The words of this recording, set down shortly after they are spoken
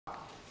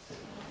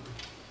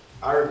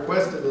I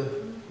requested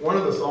one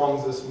of the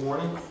songs this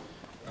morning,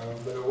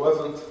 but it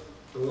wasn't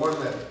the one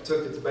that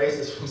took its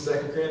basis from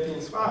 2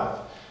 Corinthians 5.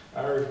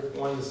 I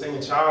wanted to sing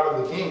A Child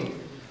of the King,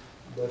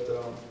 but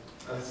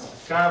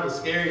it's kind of a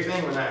scary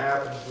thing when that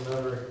happens,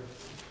 whenever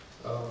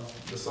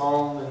the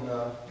song and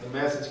the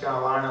message kind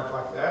of line up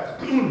like that.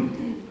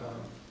 Kind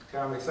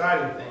of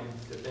exciting thing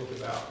to think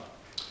about.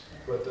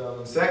 But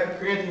in 2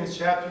 Corinthians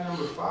chapter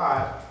number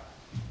 5,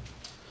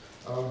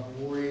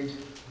 we'll read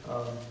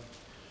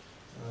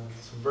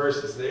some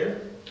verses there.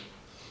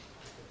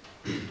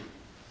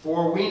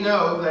 For we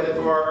know that if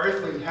our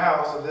earthly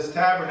house of this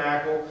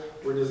tabernacle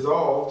were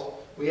dissolved,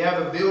 we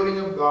have a building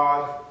of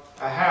God,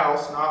 a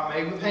house not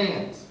made with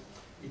hands,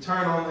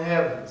 eternal in the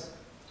heavens.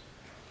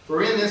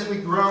 For in this we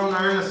groan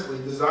earnestly,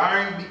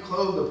 desiring to be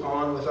clothed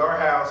upon with our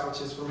house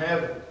which is from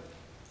heaven.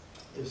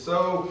 If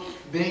so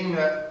be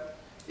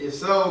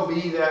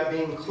that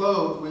being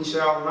clothed, we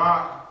shall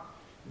not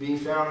be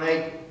found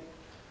naked.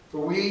 For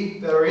we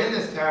that are in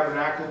this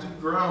tabernacle do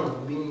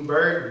groan, being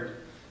burdened,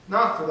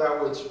 not for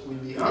that which we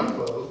be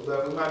unclothed,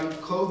 but we might be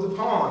clothed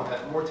upon,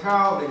 that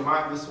mortality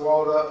might be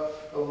swallowed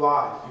up of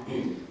life.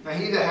 Now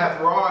he that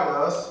hath wrought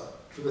us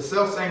for the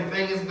selfsame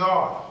thing is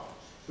God,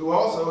 who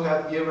also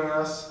hath given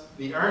us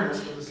the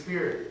earnest of the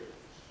Spirit.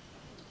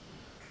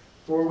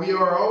 For we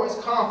are always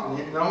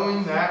confident,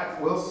 knowing that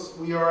whilst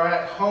we are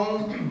at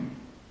home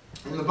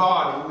in the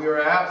body, we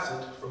are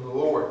absent from the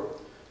Lord.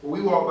 For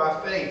we walk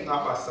by faith,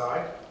 not by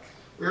sight.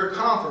 We are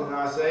confident,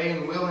 I say,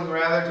 and willing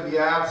rather to be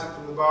absent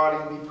from the body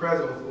and be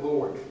present with the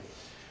Lord.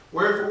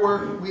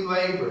 Wherefore we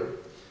labor,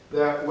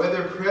 that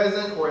whether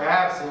present or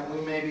absent, we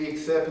may be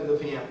accepted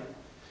of him.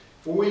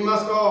 For we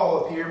must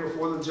all appear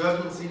before the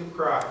judgment seat of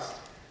Christ,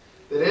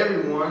 that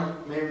everyone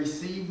may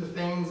receive the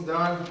things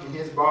done in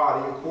his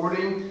body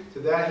according to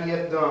that he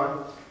hath done,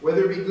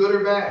 whether it be good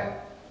or bad.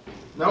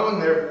 Knowing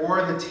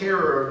therefore the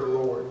terror of the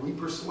Lord, we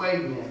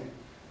persuade men,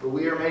 but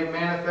we are made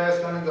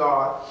manifest unto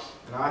God,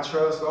 and I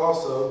trust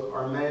also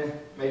are made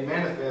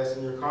manifest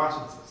in your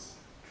consciences.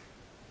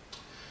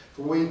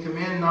 For we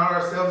commend not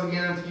ourselves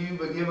again unto you,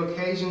 but give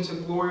occasion to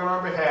glory on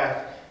our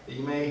behalf, that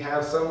you may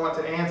have somewhat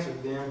to answer to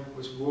them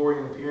which glory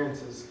in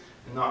appearances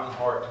and not in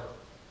heart.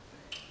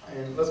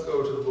 And let's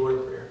go to the Lord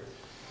in prayer.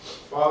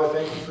 Father,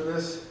 thank you for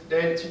this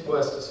day that you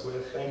blessed us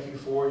with. Thank you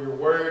for your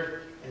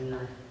word and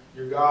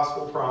your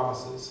gospel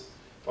promises.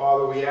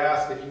 Father, we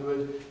ask that you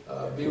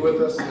would be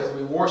with us as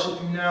we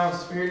worship you now in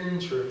spirit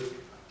and in truth.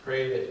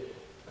 Pray that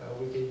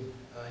we can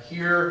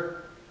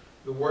hear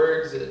the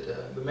words,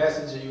 that the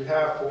message that you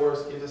have for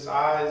us. Give us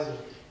eyes and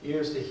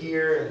ears to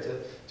hear and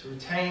to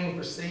retain and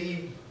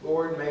perceive.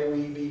 Lord, may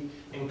we be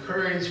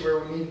encouraged where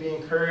we need to be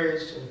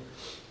encouraged and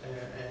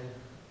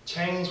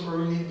change where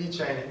we need to be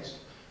changed.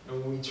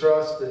 And we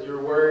trust that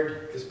your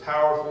word is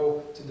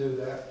powerful to do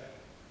that.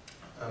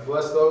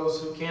 Bless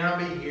those who cannot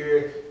be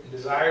here and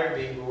desire to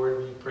be, Lord.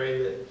 We pray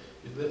that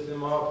you lift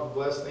them up and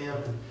bless them.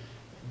 And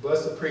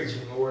bless the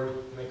preaching, Lord.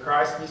 May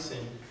Christ be seen.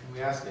 And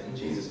we ask it in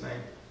Jesus'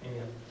 name.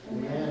 Amen.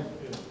 Amen.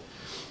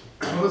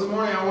 Well, this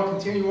morning I want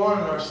to continue on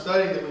in our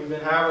study that we've been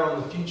having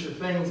on the future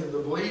things of the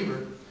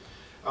believer.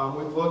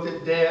 We've looked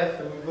at death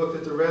and we've looked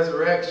at the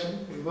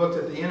resurrection. We've looked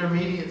at the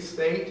intermediate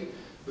state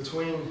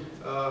between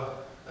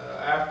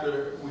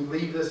after we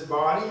leave this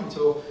body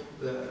until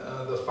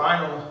the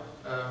final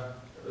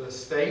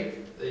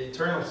state, the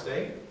eternal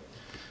state.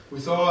 We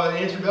saw an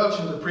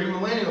introduction to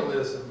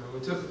premillennialism, and we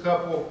took a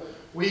couple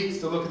weeks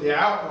to look at the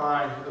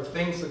outline of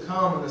things to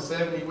come in the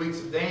 70 weeks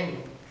of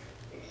Daniel.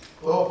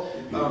 Well,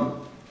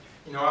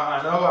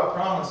 I know I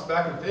promised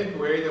back in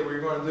February that we were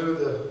going to do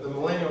the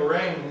millennial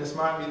reign, and this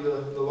might be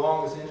the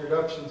longest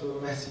introduction to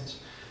a message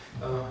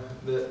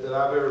that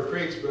I've ever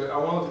preached, but I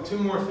want to look at two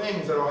more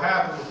things that will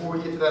happen before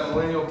we get to that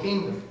millennial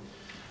kingdom.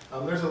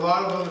 There's a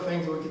lot of other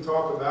things that we can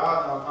talk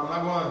about. I'm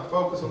not going to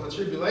focus on the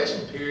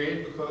tribulation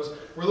period because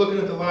we're looking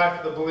at the life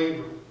of the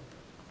believer.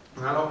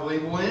 And I don't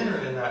believe we'll enter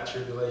in that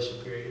tribulation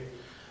period.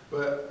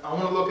 But I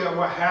want to look at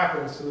what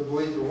happens to the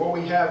believer, what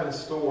we have in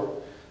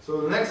store.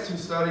 So the next two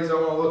studies I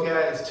want to look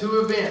at is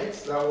two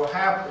events that will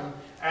happen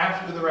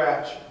after the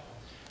rapture.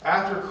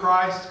 After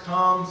Christ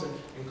comes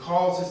and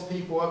calls his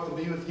people up to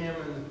be with him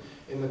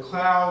in the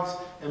clouds,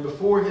 and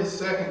before his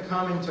second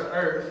coming to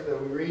earth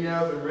that we read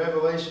of in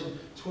Revelation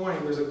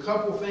 20, there's a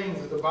couple things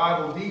that the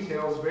Bible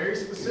details very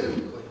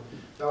specifically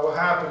that will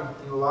happen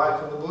in the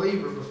life of the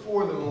believer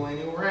before the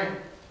millennial reign.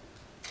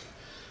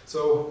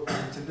 So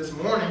this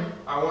morning,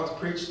 I want to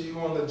preach to you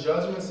on the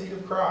judgment seat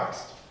of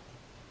Christ.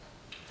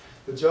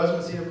 The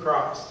judgment seat of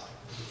Christ.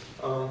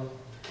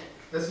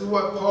 This is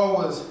what Paul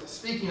was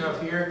speaking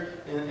of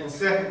here in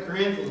 2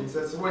 Corinthians.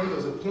 That's what he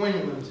was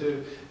appointing them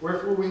to.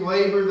 Wherefore we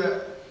labor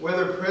that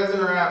whether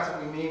present or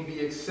absent we may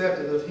be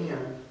accepted of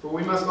him. For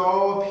we must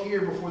all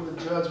appear before the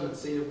judgment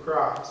seat of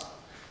Christ,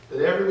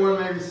 that everyone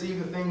may receive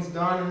the things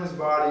done in his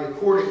body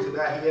according to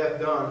that he hath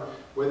done,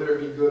 whether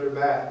it be good or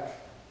bad.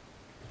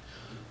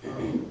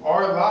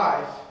 Our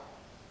life,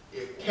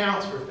 it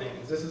counts for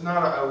things. This is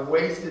not a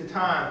wasted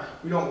time.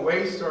 We don't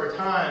waste our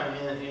time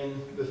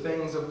in the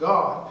things of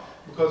God.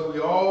 because we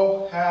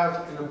all have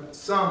a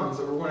summons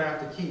that we're going to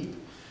have to keep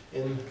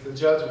in the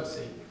judgment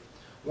seat.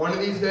 One of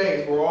these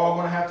days, we're all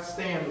going to have to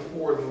stand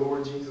before the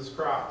Lord Jesus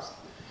Christ.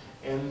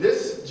 And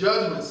this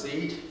judgment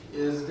seat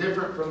is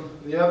different from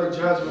the other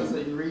judgments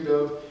that you read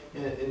of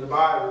in the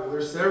Bible.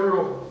 There's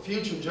several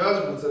future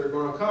judgments that are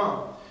going to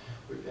come.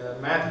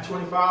 Matthew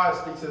 25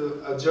 speaks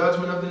of a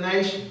judgment of the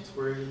nations,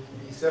 where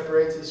he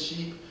separates his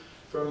sheep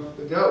from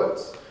the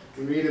goats.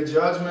 We read a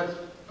judgment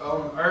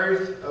on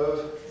earth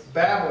of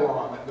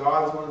Babylon, that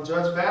God is going to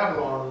judge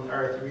Babylon on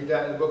earth. You read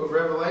that in the book of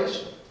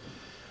Revelation.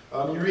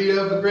 You read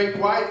of the great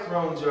white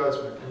throne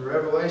judgment in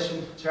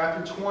Revelation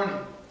chapter 20.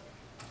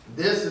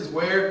 This is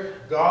where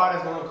God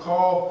is going to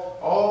call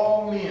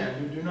all men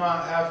who do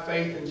not have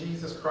faith in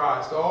Jesus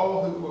Christ,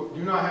 all who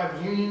do not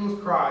have union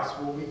with Christ,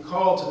 will be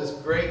called to this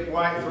great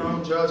white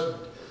throne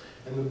judgment.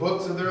 And the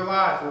books of their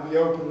life will be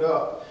opened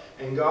up.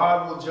 And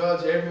God will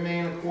judge every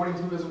man according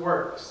to his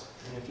works.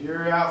 And if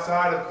you're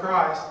outside of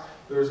Christ,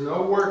 there's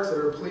no works that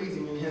are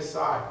pleasing in his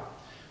sight.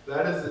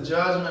 That is the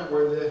judgment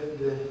where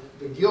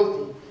the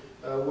guilty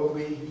will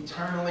be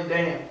eternally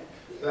damned.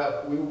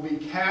 That we will be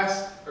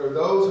cast, or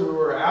those who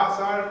are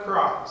outside of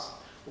Christ,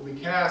 will be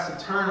cast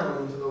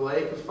eternally into the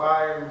lake of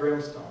fire and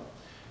brimstone.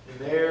 And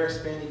there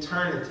spend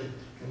eternity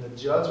in the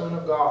judgment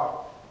of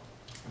God.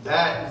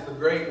 That is the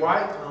great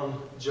white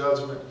throne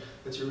judgment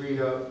that you read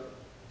of.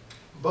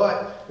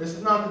 But this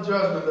is not the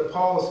judgment that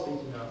Paul is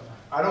speaking of.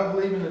 I don't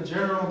believe in the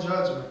general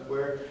judgment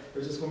where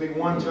there's just going to be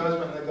one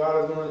judgment that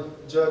God is going to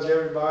judge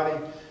everybody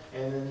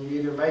and then you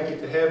either make it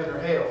to heaven or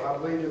hell. I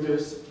believe that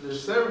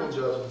there's several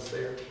judgments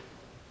there.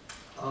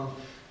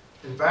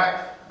 In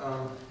fact,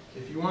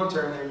 if you want to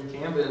turn there, you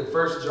can. But in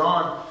 1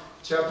 John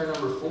chapter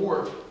number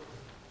 4,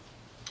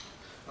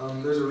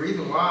 there's a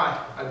reason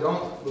why I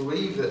don't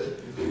believe that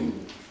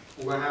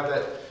we're going to have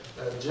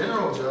that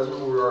general judgment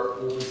where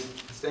we'll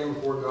stand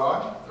before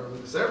God. There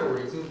are several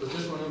reasons, but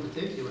this one in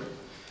particular.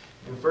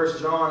 In 1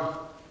 John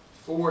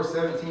 4,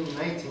 17 and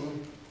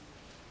 18,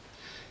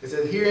 it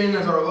says, "Herein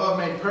is our love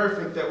made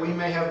perfect, that we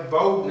may have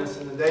boldness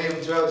in the day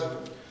of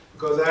judgment.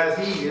 Because as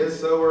he is,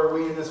 so are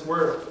we in this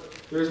world.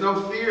 There is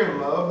no fear in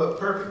love, but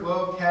perfect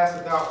love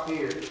casteth out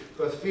fear,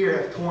 because fear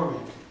hath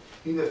torment.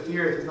 He that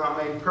feareth is not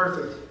made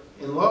perfect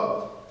in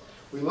love.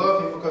 We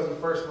love him because he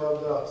first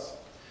loved us."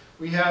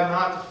 We have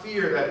not to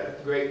fear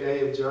that great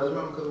day of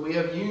judgment, because we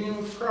have union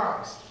with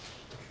Christ.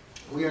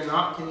 We are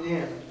not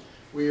condemned.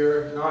 We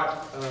are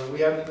not.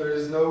 There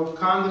is no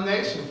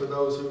condemnation for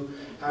those who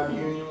have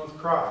union with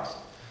Christ.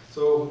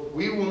 So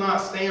we will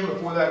not stand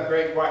before that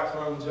great white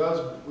throne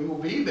judgment. We will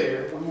be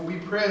there. We will be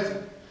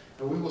present.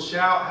 And we will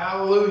shout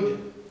hallelujah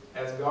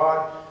as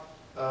God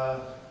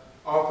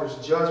offers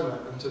judgment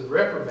unto the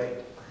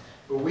reprobate.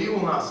 But we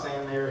will not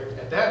stand there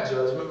at that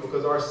judgment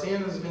because our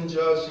sin has been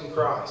judged in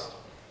Christ.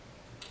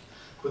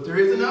 But there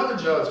is another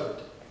judgment.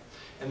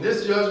 And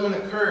this judgment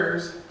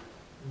occurs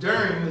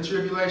during the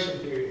tribulation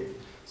period.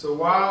 So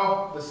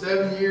while the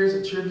 7 years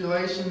of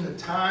tribulation, the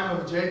time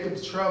of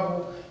Jacob's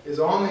trouble, is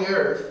on the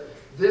earth,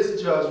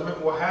 this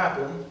judgment will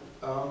happen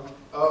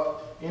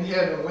up in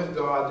heaven with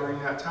God during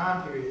that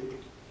time period.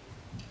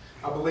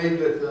 I believe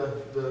that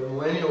the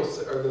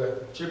millennials or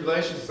the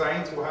tribulation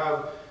saints will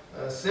have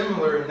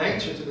similar in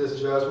nature to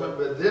this judgment,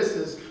 but this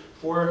is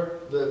for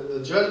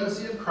the judgment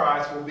seat of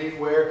Christ will be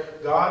where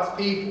God's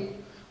people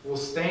will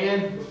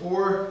stand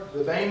before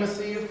the bema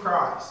seat of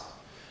Christ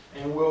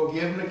and will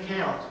give an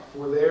account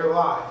for their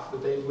life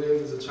that they've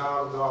lived as a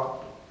child of God.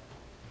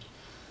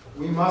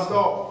 We must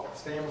all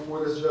stand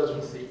before this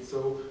judgment seat.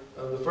 So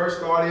the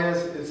first thought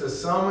is it's a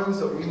summons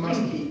that we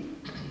must keep.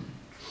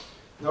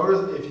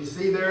 Notice if you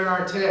see there in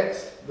our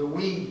text, the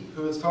we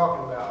who it's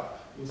talking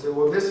about. You say,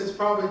 well, this is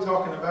probably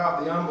talking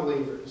about the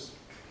unbelievers.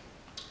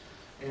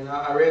 And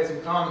I read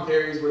some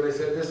commentaries where they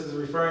said this is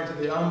referring to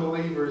the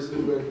unbelievers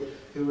who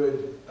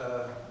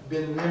had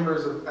been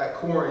members at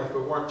Corinth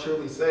but weren't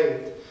truly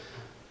saved.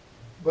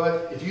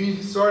 But if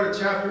you start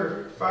at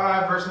chapter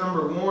 5, verse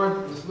number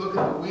 1, just look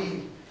at the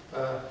we,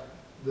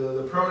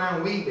 the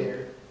pronoun we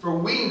there. For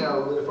we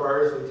know that if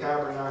our earthly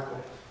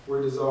tabernacle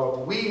were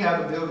dissolved, we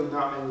have a building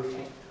not made with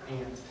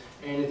hands.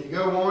 And if you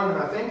go on,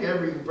 and I think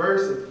every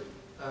verse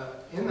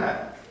in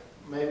that,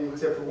 maybe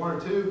except for 1 or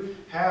 2,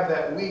 have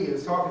that we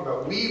is talking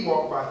about. We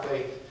walk by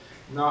faith,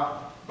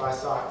 not by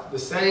sight. The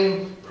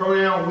same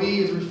pronoun we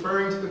is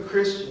referring to the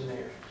Christian there.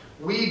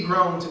 We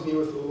groan to be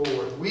with the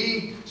Lord.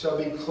 We shall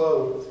be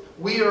clothed.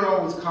 We are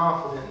always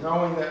confident,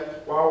 knowing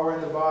that while we're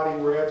in the body,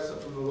 we're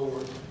absent from the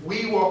Lord.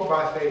 We walk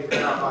by faith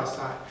and not by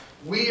sight.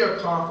 We are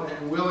confident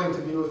and willing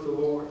to be with the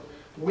Lord.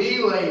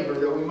 We labor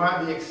that we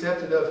might be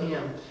accepted of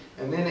him.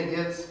 And then it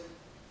gets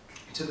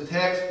to the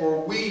text, for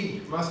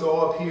we must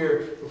all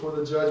appear before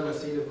the judgment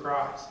seat of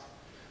Christ.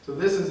 So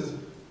this is,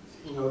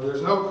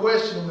 there's no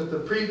question that the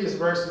previous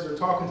verses are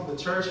talking to the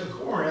church in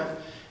Corinth.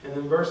 And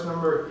then verse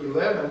number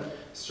 11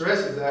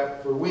 stresses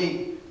that, for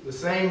we, the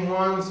same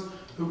ones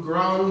who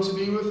groan to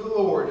be with the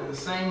Lord, and the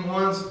same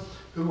ones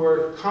who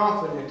are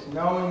confident,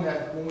 knowing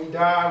that when we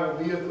die, we'll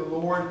be with the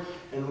Lord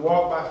and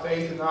walk by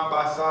faith and not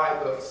by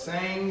sight. The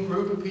same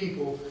group of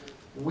people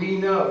we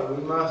know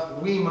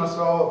we must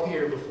all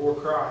appear before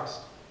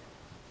Christ.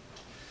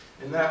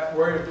 And that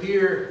word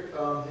appear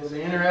is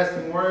an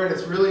interesting word.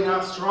 It's really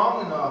not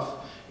strong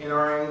enough in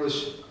our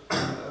English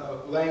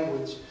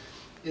language.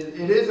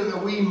 It isn't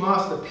that we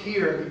must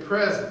appear and be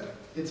present.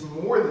 It's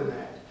more than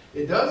that.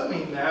 It does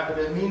mean that, but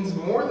it means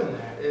more than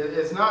that.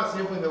 It's not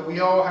simply that we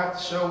all have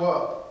to show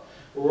up,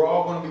 or we're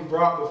all going to be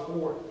brought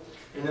before.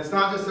 And it's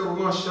not just that we're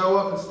going to show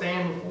up and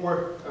stand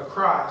before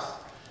Christ,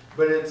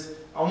 but it's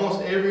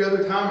almost every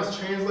other time it's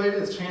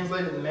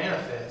translated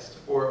manifest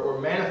or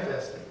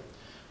manifesting.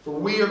 For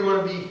we are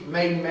going to be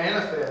made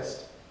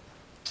manifest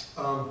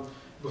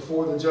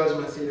before the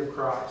judgment seat of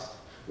Christ.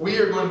 We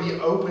are going to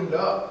be opened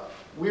up.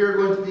 We are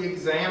going to be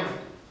examined.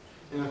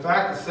 And in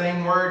fact, the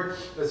same word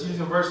that's used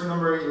in verse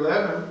number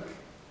 11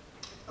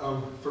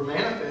 for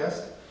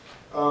manifest,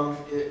 or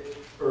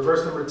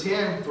verse number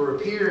 10 for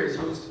appear is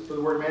used for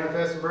the word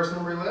manifest in verse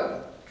number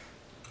 11.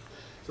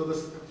 So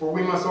for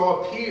we must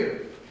all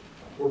appear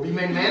or be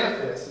made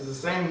manifest is the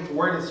same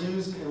word that's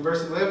used in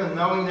verse 11.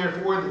 Knowing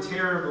therefore the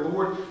terror of the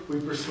Lord, we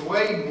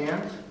persuade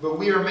men, but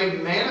we are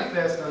made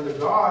manifest unto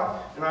God,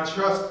 and I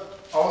trust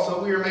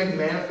also we are made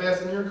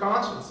manifest in your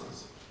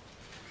consciences.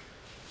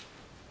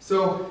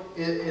 So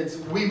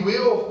we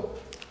will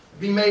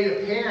be made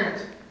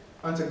apparent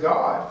unto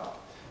God.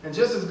 And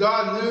just as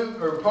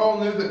Paul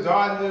knew that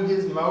God knew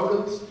his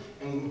motives,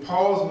 and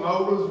Paul's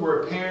motives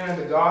were apparent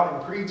unto God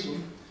in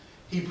preaching,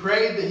 he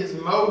prayed that his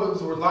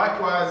motives would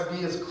likewise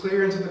be as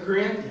clear unto the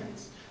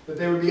Corinthians, that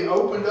they would be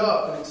opened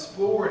up and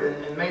explored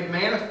and made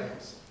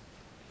manifest.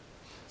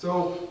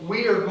 So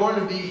we are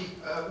going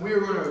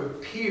to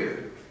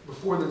appear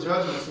before the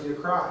judgment seat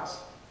of Christ.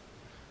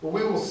 But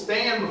we will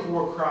stand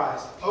before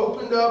Christ,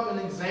 opened up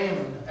and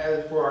examined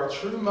as for our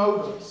true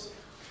motives.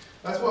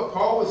 That's what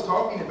Paul was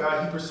talking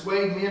about. He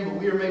persuaded men, but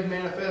we are made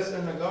manifest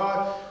unto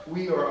God.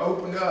 We are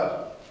opened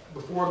up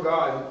before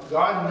God.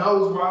 God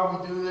knows why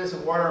we do this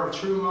and what our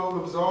true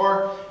motives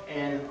are.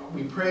 And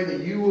we pray that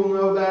you will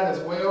know that as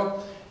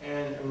well.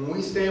 And when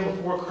we stand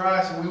before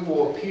Christ, we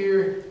will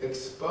appear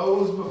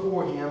exposed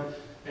before Him.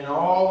 And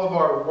all of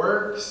our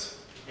works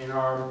and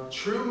our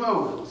true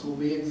motives will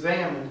be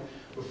examined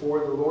before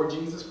the Lord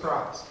Jesus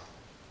Christ.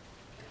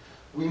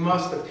 We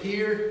must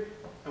appear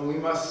and we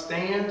must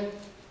stand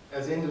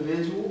as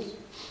individuals.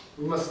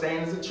 We must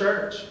stand as a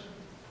church.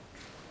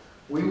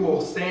 We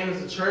will stand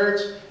as a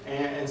church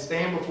and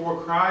stand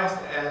before Christ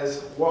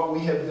as what we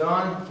have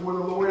done for the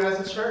Lord as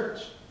a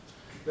church.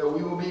 That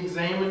we will be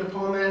examined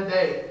upon that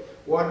day.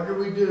 What did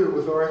we do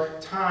with our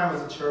time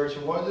as a church?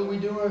 And what did we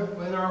do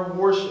in our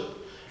worship?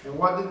 And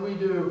what did we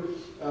do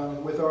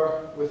with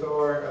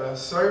our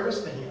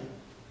service to Him?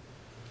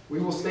 We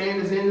will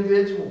stand as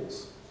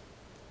individuals.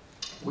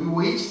 We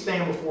will each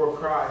stand before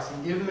Christ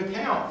and give an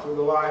account for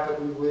the life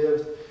that we've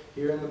lived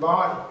here in the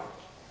body.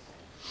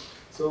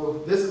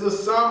 So this is a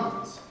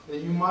summons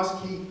that you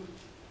must keep.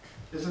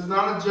 This is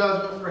not a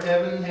judgment for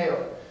heaven and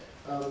hell.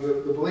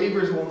 The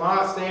believers will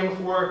not stand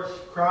before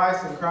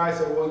Christ and Christ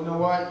say, well, you know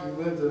what? You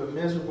lived a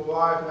miserable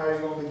life, now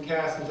you're going to be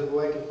cast into the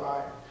lake of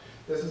fire.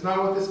 This is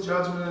not what this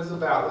judgment is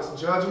about.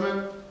 This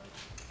judgment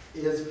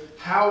is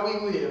how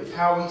we lived,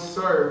 how we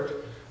served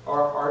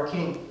our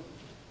King.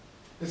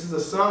 This is a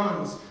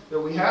summons that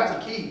we have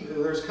to keep.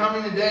 There's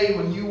coming a day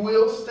when you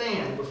will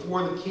stand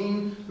before the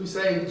King who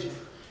saved you.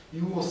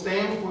 You will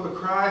stand before the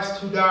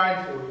Christ who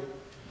died for you.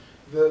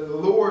 The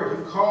Lord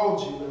who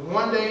called you. And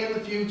one day in the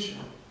future,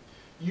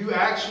 you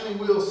actually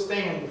will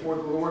stand before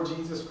the Lord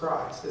Jesus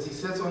Christ. As He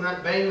sits on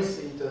that Bema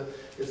seat,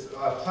 it's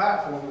a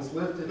platform that's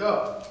lifted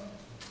up.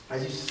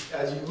 As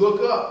you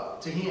look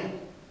up to Him,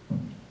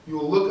 you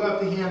will look up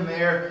to Him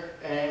there,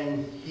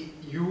 and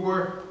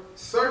your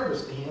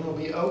service to Him will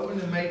be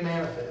opened and made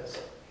manifest.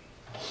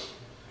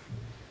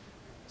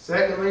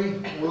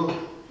 Secondly,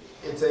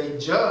 it's a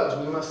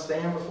judge we must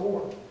stand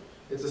before.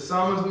 It's a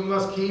summons we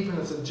must keep, and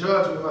it's a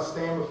judge we must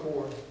stand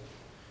before.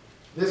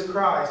 This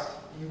Christ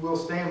you will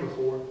stand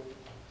before.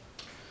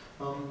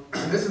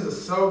 This is a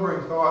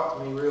sobering thought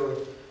to me,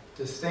 really,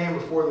 to stand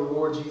before the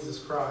Lord Jesus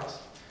Christ.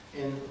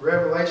 In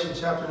Revelation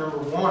chapter number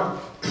 1,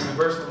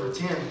 verse number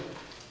 10,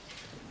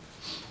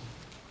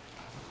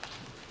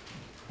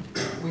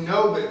 we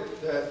know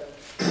that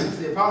it's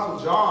the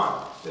Apostle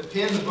John that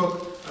penned the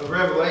book of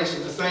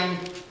Revelation, the same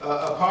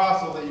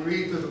apostle that you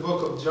read through the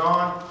book of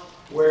John,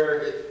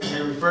 where it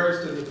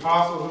refers to the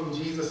apostle whom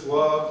Jesus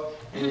loved,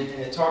 and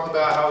it talked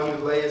about how he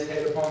would lay his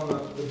head upon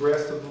the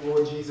breast of the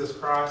Lord Jesus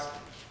Christ.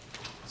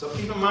 So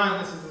keep in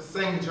mind, this is the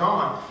same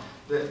John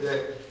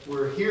that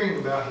we're hearing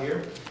about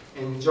here.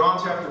 In John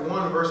chapter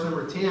 1, verse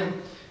number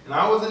 10, and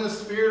I was in the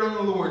Spirit on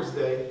the Lord's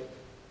day.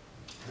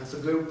 That's a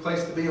good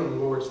place to be on the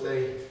Lord's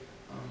day,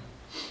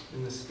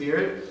 in the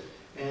Spirit.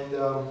 And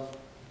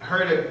I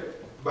heard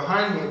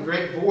behind me a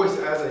great voice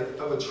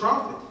of a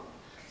trumpet,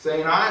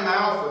 saying, I am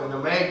Alpha and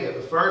Omega,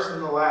 the first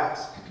and the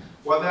last.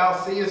 What thou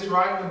seest,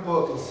 write in a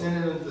book, and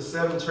send it unto the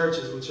 7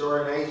 churches which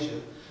are in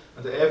Asia,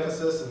 unto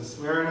Ephesus, and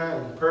Smyrna,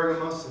 and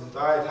Pergamos, and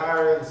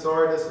Thyatira, and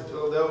Sardis, and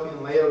Philadelphia,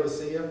 and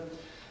Laodicea.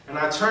 And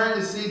I turned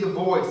to see the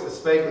voice that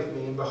spake with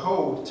me, and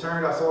behold,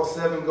 turned, I saw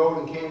 7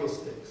 golden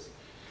candlesticks.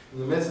 In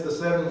the midst of the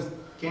 7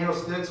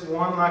 candlesticks,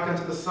 one like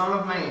unto the Son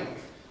of Man,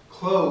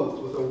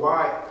 clothed with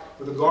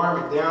a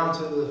garment down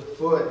to the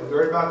foot, and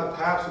girded about the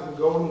paps with a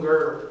golden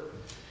girdle.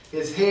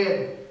 His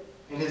head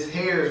and his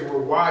hairs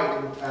were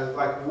white, as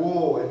like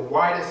wool, and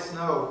white as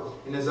snow.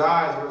 And his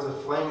eyes were as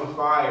a flame of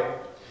fire.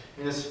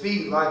 And his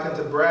feet like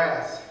unto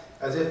brass,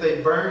 as if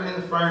they burned in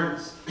the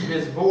furnace. And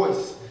his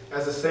voice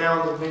as the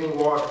sound of many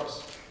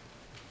waters.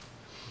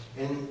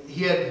 And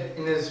he had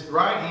in his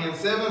right hand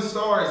 7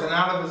 stars, and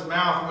out of his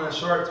mouth went a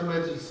sharp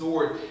 2-edged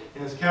sword,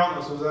 and his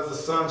countenance was as the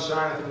sun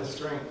shineth in his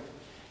strength.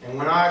 And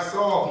when I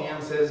saw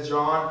him, says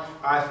John,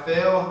 I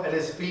fell at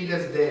his feet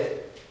as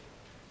dead.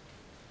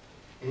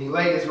 And he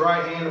laid his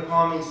right hand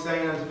upon me,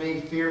 saying unto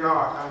me, Fear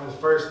not, I am the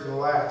first and the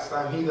last.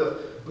 I am he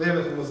that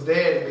liveth and was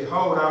dead, and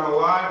behold, I am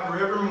alive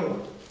forevermore.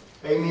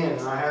 Amen.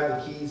 And I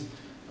have the keys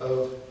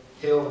of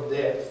hell and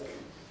death.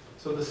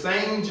 So the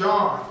same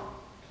John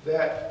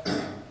that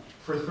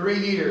for 3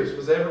 years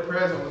was ever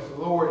present with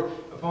the Lord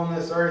upon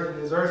this earth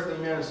in his earthly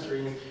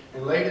ministry,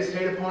 and laid his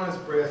head upon his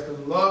breast,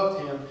 and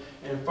loved him,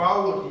 and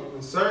followed him,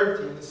 and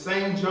served him. The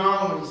same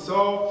John, when he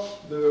saw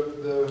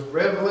the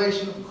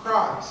revelation of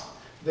Christ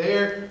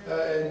there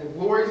in the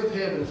glories of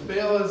heaven,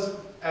 fell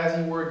as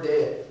he were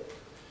dead.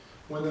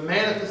 When the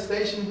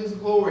manifestation of his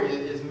glory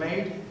is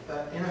made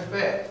in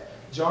effect,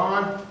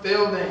 John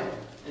fell down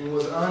and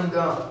was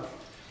undone.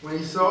 When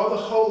he saw the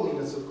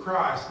holiness of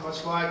Christ,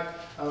 much like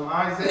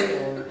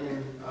Isaiah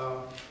in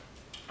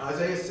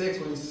Isaiah 6,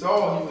 when he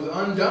saw, he was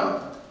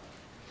undone.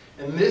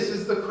 And this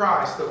is the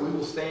Christ that we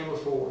will stand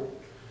before.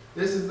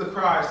 This is the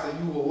Christ that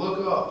you will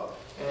look up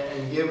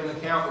and give an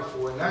account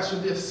before. And that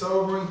should be a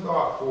sobering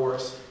thought for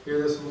us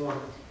here this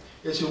morning.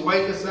 It should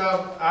wake us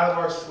up out of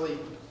our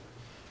sleep.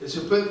 It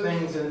should put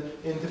things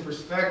into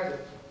perspective.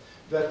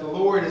 That the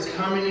Lord is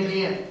coming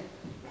again.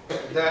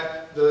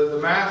 That the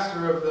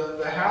master of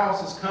the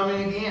house is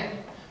coming again.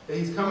 That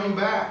he's coming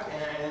back.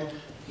 And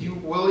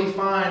will he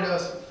find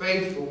us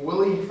faithful?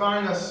 Will he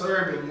find us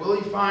serving? Will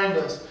he find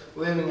us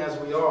living as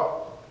we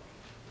are?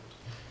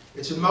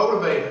 It should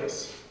motivate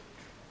us.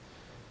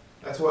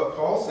 That's what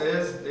Paul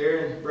says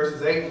there in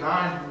verses 8 and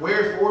 9.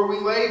 Wherefore we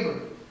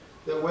labor,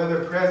 that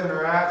whether present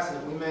or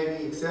absent, we may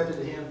be accepted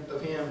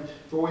of him.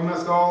 For we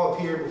must all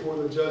appear before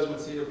the judgment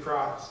seat of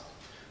Christ.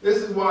 This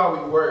is why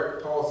we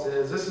work, Paul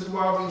says. This is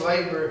why we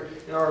labor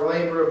in our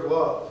labor of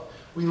love.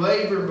 We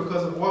labor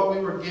because of what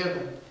we were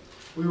given.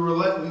 We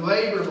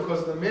labor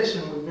because of the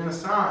mission we've been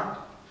assigned.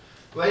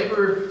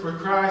 Labor for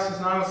Christ is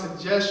not a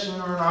suggestion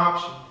or an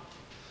option.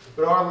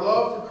 But our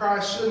love for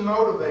Christ should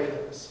motivate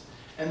us.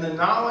 And the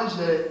knowledge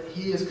that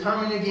he is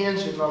coming again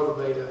should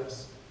motivate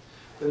us.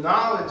 The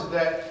knowledge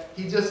that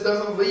he just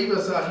doesn't leave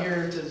us out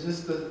here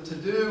to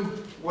do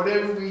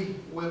whatever we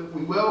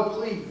well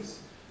please.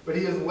 But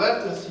he has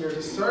left us here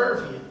to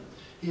serve him.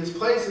 He has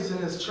placed us in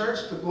his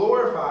church to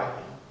glorify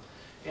him.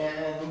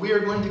 And we are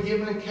going to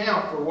give an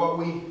account for what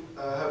we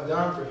have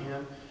done for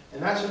him.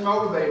 And that should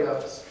motivate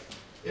us.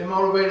 It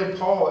motivated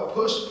Paul. It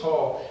pushed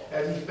Paul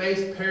as he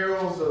faced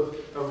perils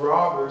of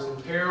robbers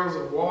and perils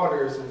of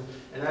waters,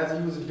 and as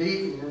he was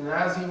beaten, and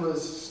as he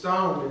was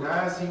stoned, and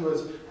as he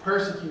was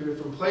persecuted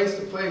from place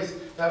to place.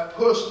 That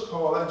pushed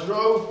Paul, that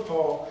drove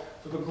Paul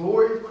for the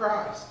glory of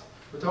Christ.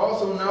 But to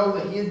also know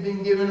that he had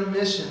been given a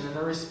mission and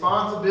a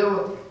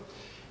responsibility,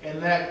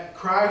 and that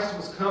Christ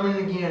was coming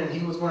again, and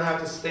he was going to have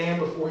to stand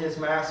before his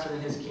master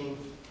and his king.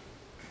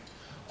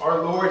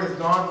 Our Lord has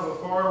gone to a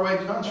faraway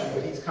country,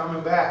 but he's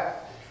coming back.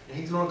 And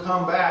he's going to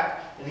come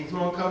back, and he's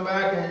going to come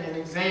back and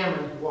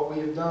examine what we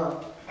have done.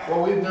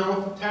 What we have done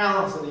with the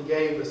talents that he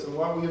gave us, and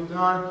what we have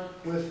done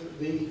with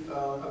the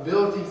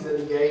abilities that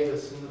he gave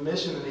us, and the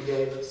mission that he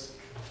gave us.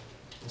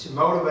 It should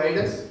motivate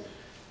us.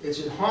 It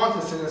should haunt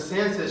us in a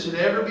sense that should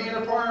ever be in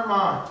upon our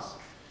minds.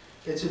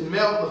 It should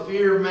melt the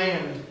fear of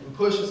man and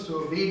push us to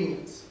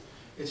obedience.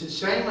 It should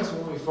shame us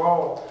when we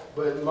fall,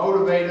 but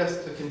motivate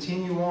us to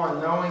continue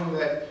on, knowing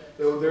that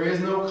there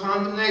is no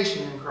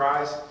condemnation in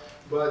Christ,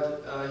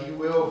 but we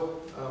will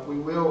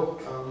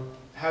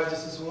have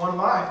just this one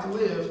life to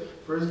live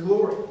for his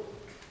glory.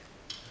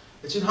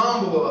 It should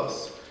humble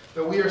us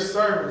that we are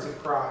servants of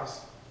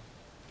Christ.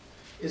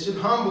 It should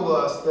humble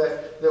us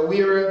that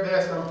we are at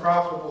best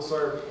unprofitable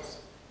servants.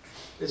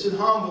 It should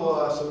humble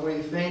us when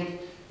we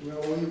think,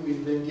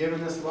 we've been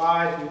given this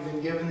life, we've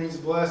been given these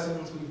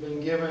blessings, we've been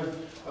given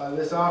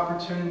this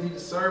opportunity to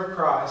serve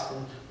Christ,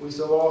 and we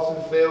so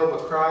often fail,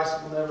 but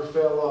Christ will never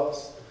fail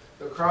us.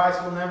 That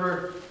Christ will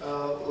never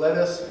let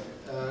us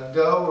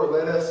go or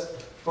let us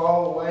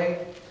fall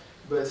away,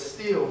 but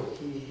still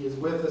he is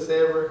with us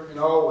ever and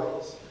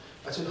always.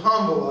 That should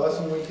humble us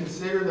when we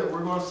consider that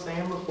we're going to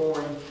stand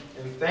before him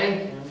and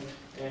thank him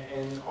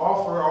and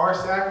offer our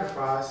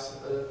sacrifice,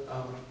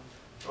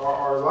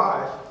 our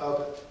life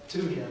up to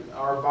him.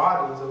 Our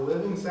body is a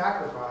living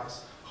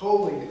sacrifice,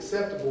 holy and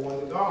acceptable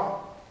unto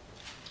God.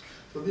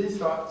 So these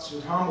thoughts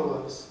should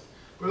humble us,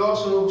 but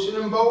also should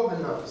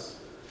embolden us.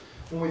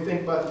 When we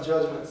think about the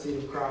judgment seat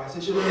of Christ,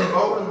 it should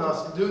embolden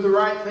us to do the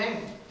right thing.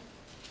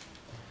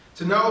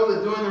 To know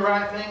that doing the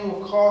right thing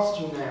will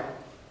cost you now.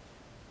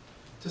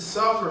 To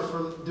suffer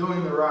for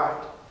doing the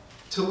right.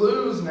 To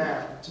lose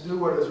now to do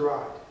what is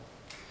right.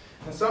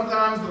 And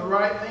sometimes the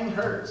right thing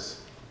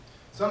hurts.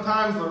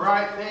 Sometimes the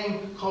right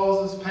thing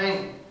causes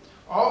pain.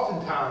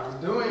 Oftentimes,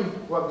 doing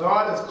what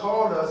God has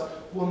called us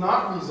will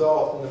not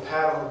result in the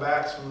pat on the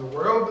backs from the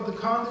world, but the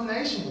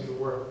condemnation of the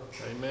world.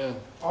 Amen.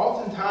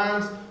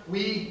 Oftentimes,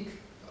 we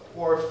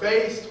are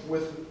faced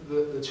with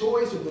the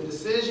choice or the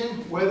decision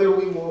whether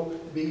we will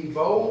be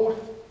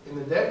bold in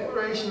the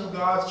declaration of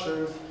God's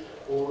truth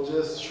or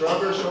just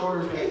shrug our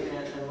shoulders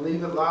and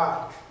leave it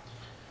lie.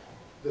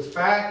 The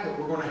fact that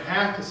we're going to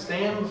have to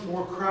stand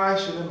before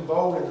Christ should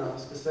embolden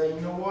us to say, you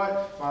know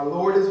what? My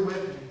Lord is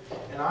with me,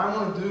 and I'm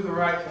going to do the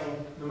right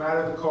thing no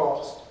matter the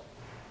cost.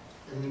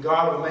 And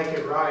God will make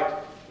it right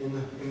in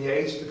the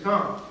age to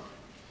come.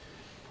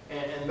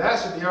 And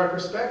that should be our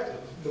perspective,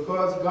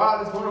 because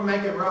God is going to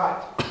make it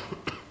right.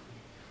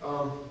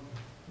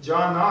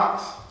 John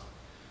Knox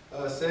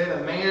said,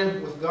 a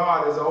man with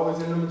God is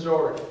always in the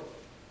majority.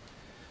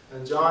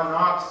 And John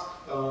Knox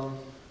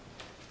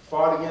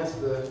fought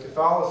against the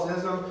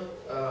Catholicism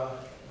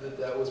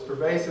that was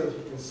pervasive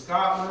in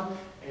Scotland,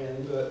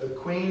 and the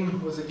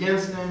Queen was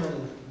against him,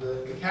 and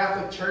the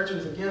Catholic Church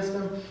was against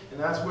him, and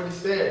that's what he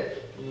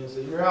said. He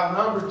said, you're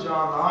outnumbered,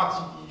 John Knox.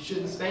 You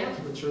shouldn't stand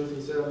for the truth.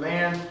 He said, a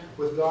man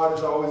with God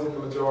is always in the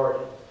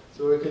majority.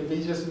 So it could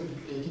just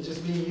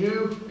be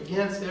you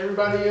against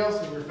everybody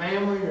else in your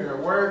family or at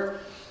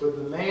work, but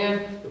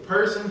the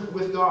person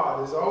with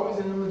God is always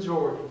in the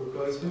majority,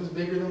 because who's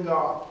bigger than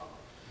God?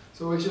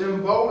 So it should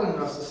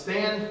embolden us to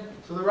stand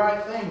for the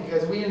right thing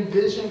as we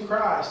envision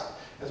Christ,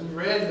 as we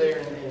read there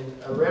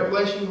in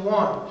Revelation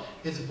 1.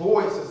 His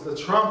voice is the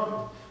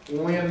trumpet.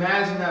 When we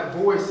imagine that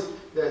voice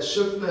that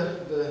shook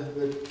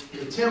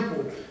the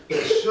temple,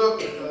 that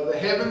shook the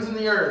heavens and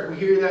the earth, we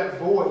hear that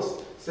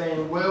voice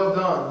saying, well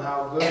done,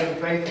 thou good and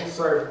faithful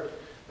servant.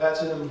 That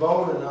should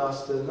embolden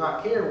us to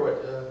not care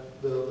what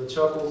the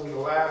chuckles and the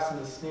laughs and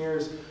the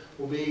sneers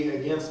will be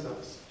against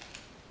us.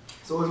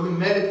 So as we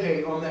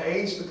meditate on the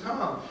age to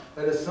come,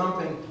 that is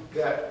something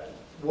that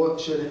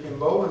should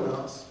embolden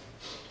us.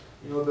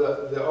 You know,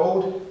 the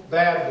old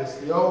Baptists,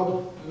 the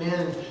old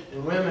men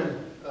and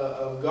women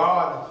of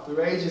God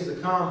through ages to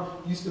come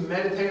used to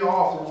meditate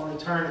often on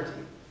eternity.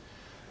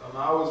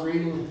 I was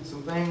reading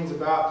some things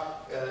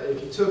about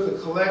if you took the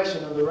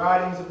collection of the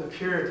writings of the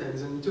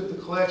Puritans and you took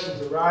the collections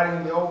of writing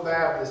of the old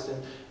Baptists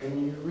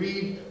and you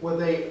read what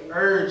they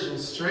urged and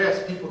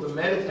stressed people to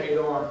meditate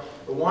on.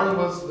 The one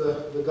was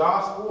the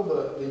gospel,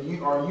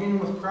 our union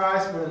with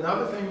Christ, but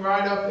another thing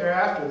right up there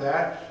after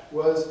that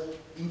was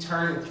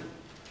eternity.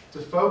 To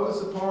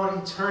focus upon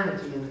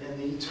eternity and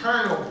the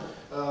eternal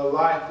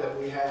life that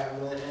we have,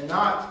 and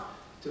not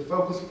to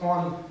focus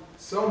upon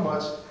so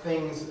much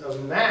things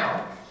of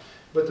now,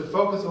 but to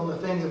focus on the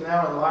things of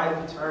now in light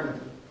of eternity.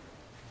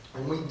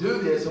 And we do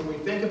this, and we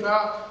think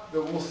about that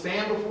we'll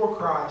stand before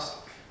Christ.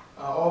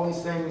 All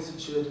these things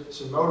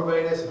should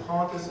motivate us and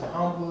haunt us and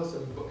humble us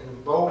and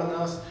embolden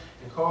us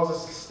and cause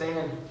us to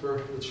stand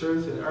for the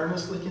truth and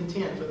earnestly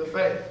contend for the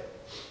faith.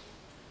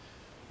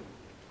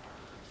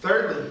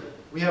 Thirdly,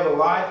 we have a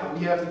life that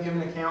we have to give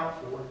an account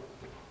for.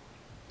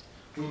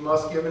 We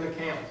must give an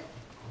account.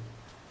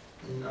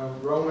 In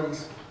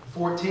Romans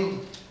 14,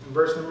 in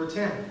verse number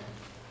 10.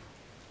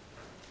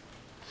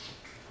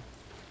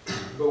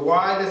 But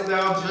why dost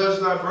thou judge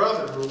thy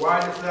brother? Or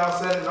why dost thou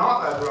set it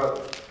not thy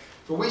brother?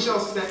 For we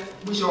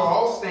shall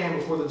all stand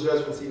before the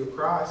judgment seat of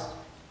Christ.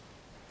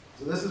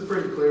 So this is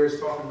pretty clear. It's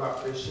talking about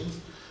Christians.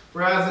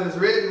 For as it is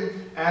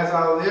written, as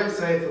I live,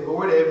 saith the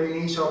Lord, every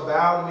knee shall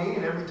bow to me,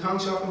 and every tongue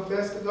shall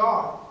confess to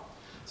God.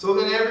 So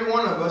then every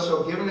one of us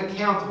shall give an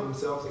account of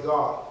himself to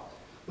God.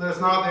 Let us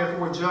not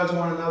therefore judge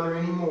one another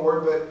any more,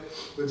 but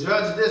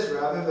judge this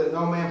rather, that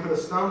no man put a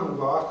stumbling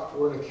block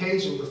or an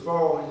occasion to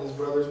fall in his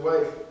brother's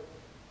way.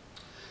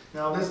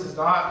 Now this does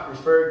not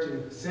refer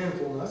to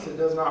sinfulness. It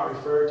does not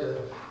refer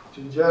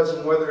to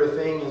judging whether a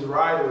thing is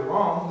right or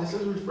wrong. This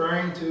is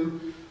referring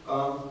to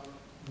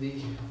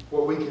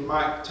what we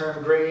might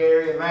term gray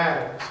area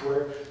matters,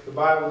 where the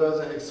Bible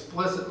doesn't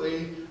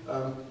explicitly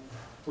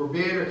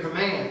forbid or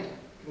command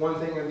one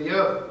thing or the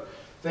other.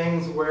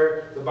 Things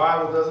where the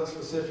Bible doesn't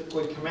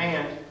specifically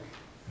command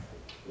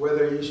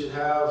whether you should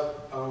have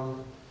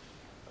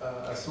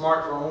a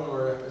smartphone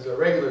or as a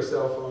regular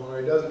cell phone, or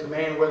it doesn't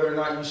command whether or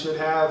not you should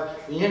have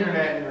the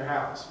internet in your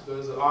house,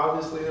 because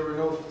obviously there were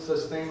no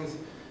such things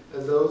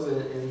as those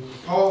in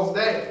Paul's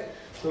day.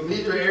 So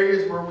these are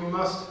areas where we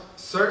must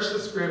search the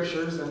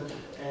scriptures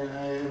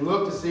and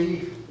look to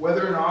see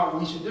whether or not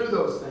we should do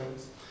those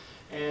things.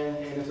 And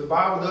if the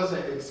Bible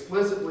doesn't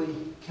explicitly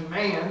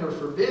command or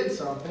forbid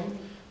something,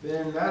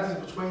 then that's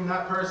between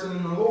that person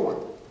and the Lord.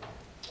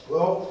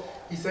 Well,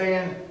 he's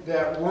saying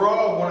that we're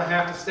all going to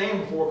have to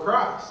stand before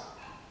Christ.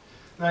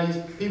 Now,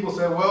 people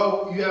say,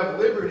 well, you have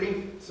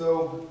liberty,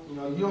 so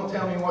you don't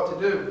tell me what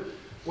to do.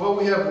 Well,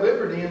 we have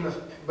liberty,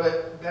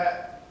 but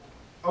that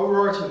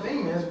overarching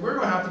theme is we're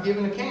going to have to give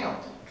an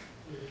account.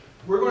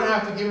 We're going to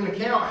have to give an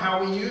account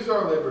how we use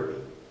our liberty.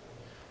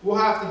 We'll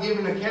have to give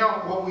an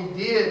account what we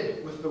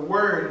did with the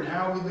Word and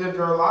how we lived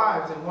our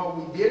lives and what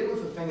we did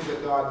with the things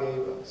that God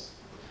gave us.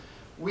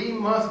 We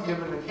must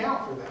give an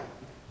account for that.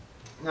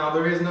 Now,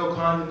 there is no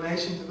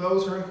condemnation to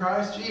those who are in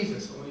Christ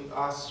Jesus.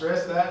 I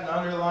stressed that and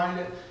underlined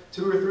it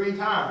 2 or 3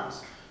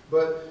 times.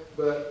 But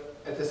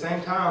at the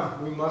same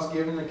time, we must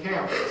give an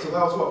account. So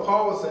that was what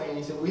Paul was saying.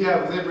 He said, we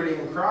have liberty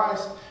in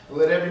Christ, and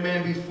let every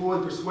man be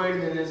fully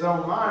persuaded in his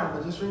own mind.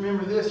 But just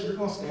remember this, you're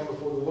going to stand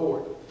before the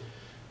Lord.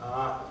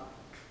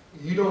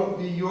 You don't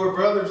be your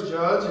brother's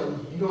judge,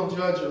 and you don't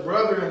judge your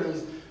brother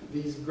in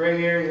these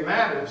gray area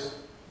matters.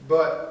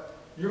 But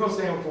you're going to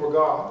stand before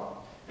God.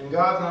 And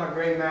God's not a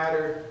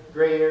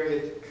gray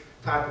area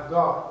type of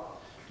God.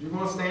 You're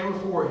going to stand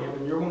before Him,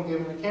 and you're going to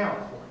give an account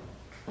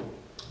for Him.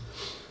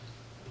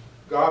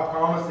 God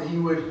promised that He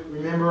would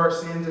remember our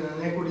sins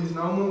and iniquities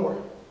no more.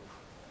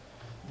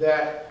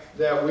 That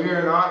we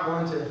are not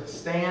going to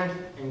stand,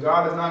 and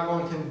God is not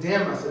going to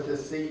condemn us at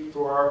this seat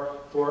for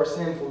our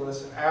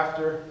sinfulness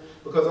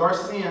because our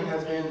sin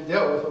has been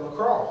dealt with on the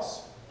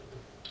cross.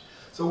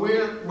 So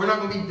we're not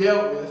going to be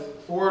dealt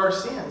with for our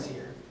sins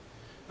here.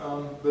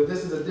 But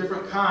this is a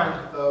different kind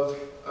of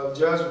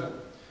judgment.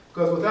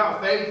 Because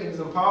without faith, it is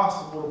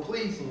impossible to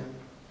please Him.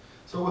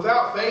 So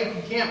without faith,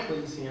 you can't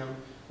please Him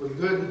with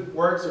good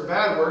works or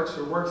bad works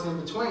or works in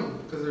between,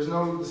 because there's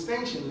no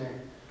distinction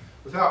there.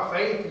 Without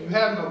faith, you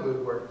have no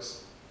good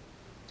works.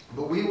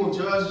 But we will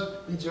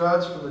be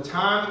judged from the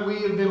time that we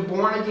have been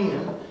born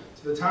again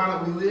to the time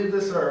that we leave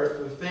this earth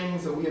for the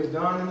things that we have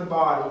done in the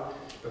body,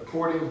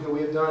 according to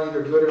we have done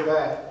either good or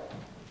bad.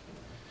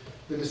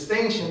 The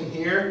distinction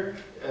here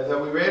that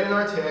we read in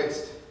our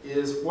text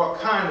is what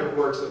kind of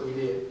works that we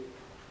did.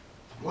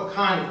 What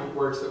kind of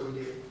works that we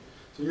did.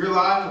 So your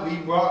life will be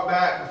brought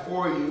back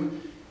before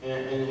you,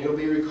 and it'll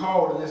be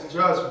recalled in this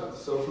judgment.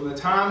 So from the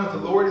time that the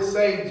Lord has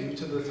saved you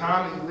to the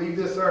time that you leave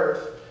this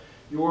earth,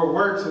 your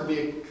works will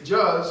be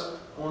judged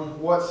on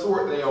what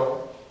sort they are.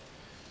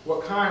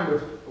 What kind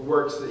of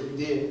works that you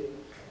did.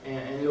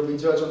 And you'll be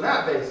judged on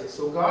that basis.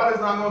 So God is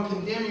not going to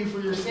condemn you for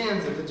your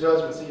sins at the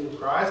judgment seat of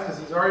Christ, because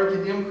He's already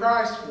condemned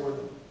Christ for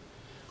them.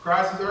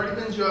 Christ has already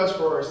been judged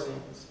for our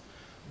sins.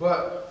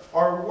 But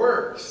our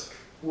works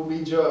will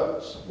be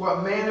judged.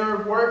 What manner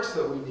of works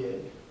that we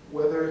did,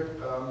 whether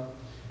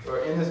or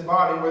in this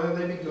body, whether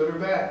they be good or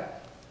bad.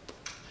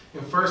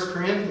 In 1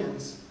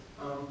 Corinthians,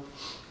 if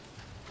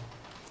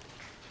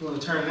you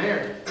want to turn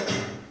there,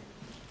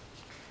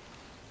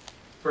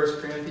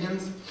 1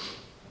 Corinthians,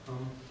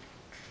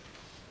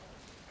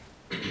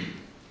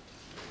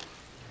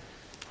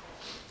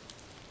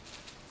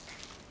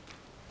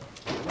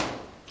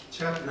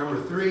 chapter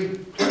number 3,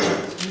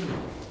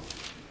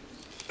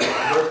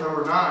 verse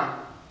number 9.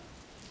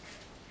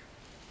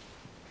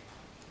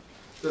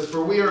 It says,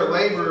 for we are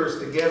laborers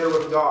together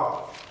with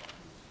God.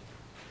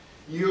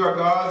 You are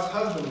God's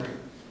husbandry.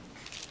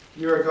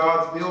 You are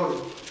God's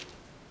building.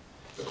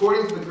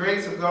 According to the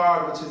grace of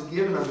God which is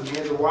given unto me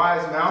as a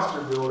wise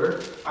master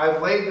builder, I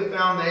have laid the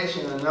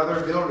foundation, and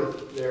another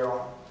buildeth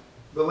thereon.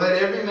 But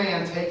let every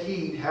man take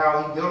heed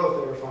how he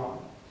buildeth thereupon.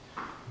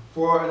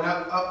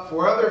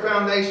 For other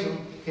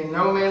foundation can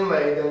no man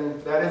lay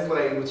than that is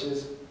laid, which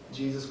is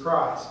Jesus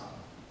Christ.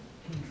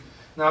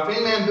 Now if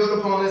any man build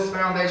upon this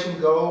foundation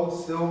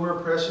gold, silver,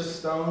 precious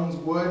stones,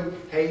 wood,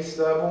 hay,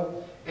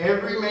 stubble,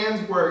 every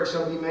man's work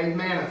shall be made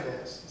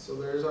manifest. So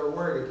there's our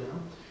word again.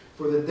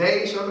 For the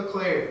day shall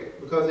declare it,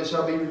 because it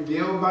shall be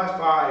revealed by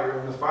fire,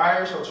 and the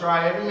fire shall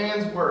try every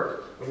man's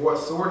work of what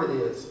sort it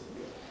is.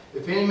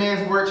 If any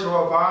man's work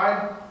shall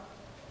abide,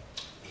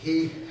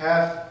 he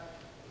hath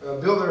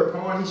built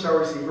thereupon, he shall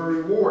receive a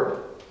reward.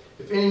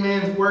 If any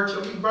man's work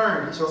shall be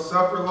burned, he shall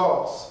suffer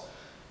loss.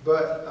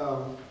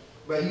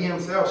 But he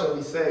himself shall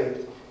be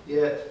saved,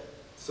 yet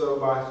so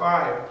by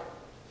fire.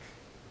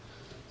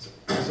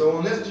 So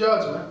in this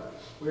judgment,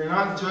 we are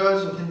not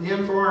judged and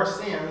condemned for our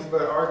sins,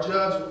 but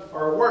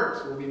our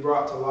works will be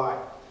brought to light.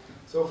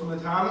 So from the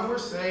time that we're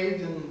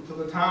saved until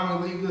the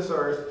time we leave this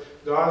earth,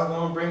 God is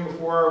going to bring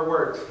before our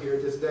works here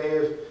at this day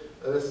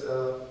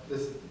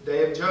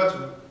of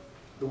judgment.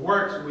 The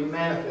works will be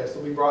manifest,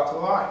 will be brought to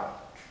light.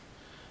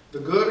 The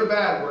good or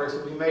bad works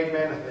will be made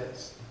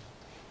manifest.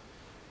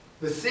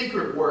 The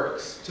secret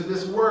works to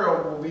this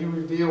world will be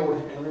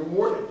revealed and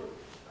rewarded.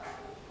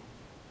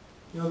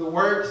 You know, the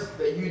works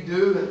that you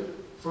do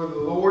for the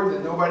Lord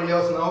that nobody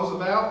else knows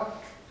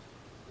about,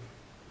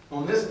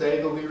 on this day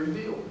they'll be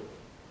revealed.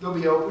 They'll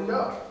be opened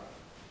up.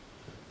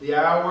 The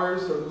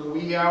hours or the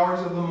wee hours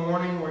of the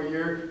morning where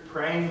you're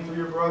praying for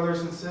your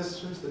brothers and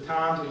sisters, the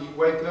times that you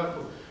wake up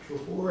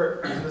before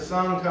the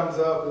sun comes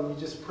up and you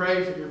just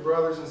pray for your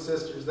brothers and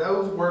sisters,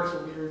 those works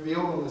will be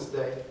revealed on this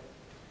day.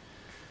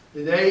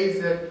 The days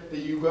that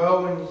you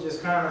go and you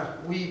just kind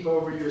of weep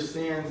over your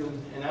sins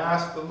and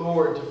ask the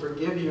Lord to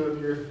forgive you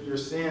of your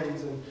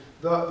sins, and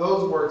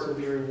those works will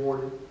be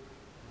rewarded.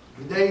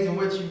 The days in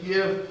which you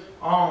give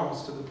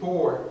alms to the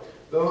poor,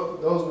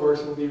 those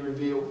works will be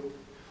revealed.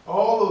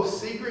 All those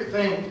secret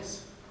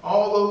things,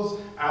 all those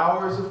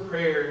hours of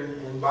prayer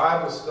and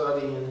Bible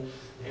study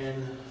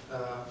and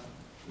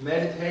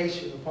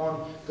meditation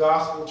upon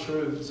gospel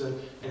truths,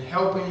 and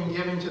helping and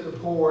giving to the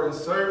poor and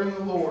serving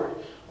the Lord,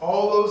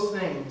 all those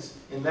things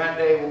in that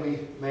day will be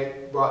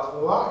brought to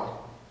the light.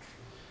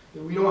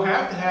 We don't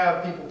have to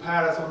have people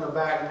pat us on the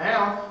back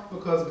now,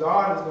 because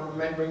God is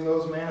going to bring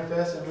those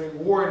manifest and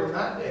reward in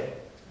that day.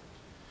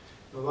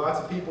 Lots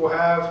of people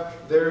have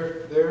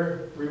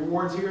their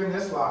rewards here in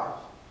this life.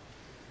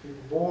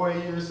 Boy,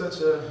 you're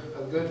such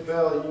a good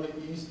fellow.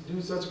 You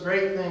do such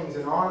great things,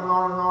 and on and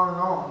on and on and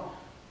on.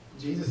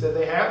 Jesus said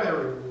they have their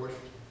reward.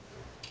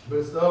 But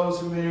it's those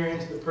who enter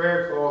into the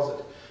prayer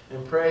closet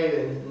and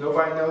pray, and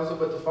nobody knows it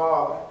but the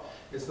Father.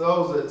 It's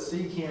those that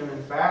seek Him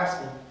in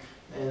fasting.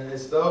 And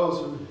it's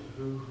those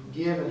who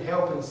give and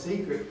help in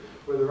secret,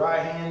 where the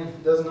right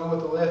hand doesn't know what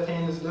the left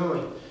hand is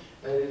doing.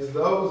 It is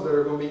those that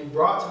are going to be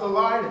brought to the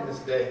light in this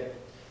day.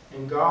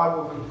 And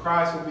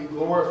Christ will be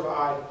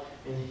glorified,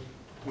 and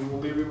we will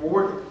be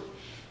rewarded.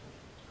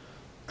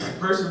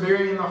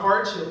 Persevering in the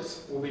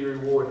hardships will be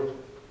rewarded.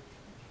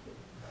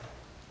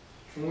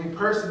 When we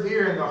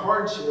persevere in the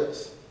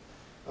hardships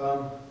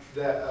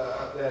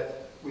that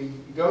we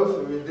go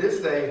through, this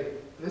day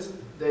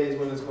is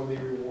when it's going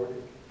to be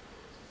rewarded.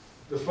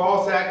 The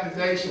false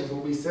accusations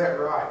will be set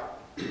right.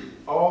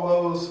 All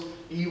those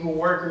evil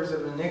workers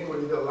of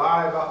iniquity that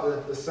lie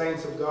about the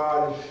saints of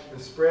God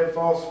and spread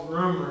false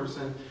rumors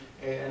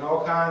and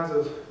all kinds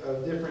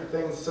of different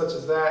things such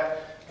as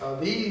that.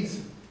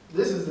 This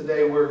is the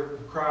day where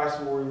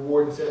Christ will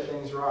reward and set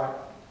things right.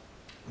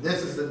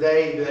 This is the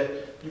day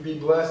that you be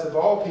blessed of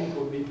all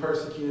people to be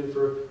persecuted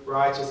for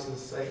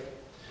righteousness' sake.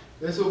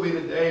 This will be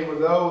the day where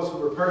those who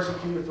were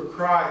persecuted for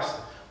Christ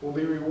will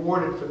be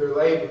rewarded for their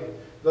labor.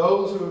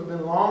 Those who have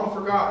been long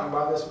forgotten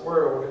by this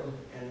world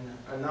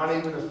and not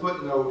even a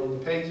footnote in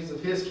the pages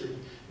of history,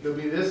 it'll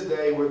be this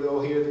day where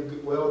they'll hear the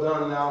 "Well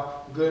done, thou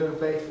good and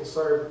faithful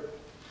servant."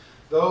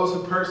 Those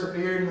who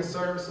persevered in the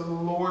service of the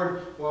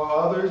Lord while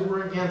others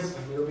were against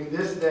them, it'll be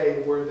this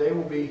day where they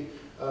will be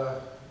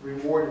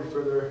rewarded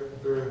for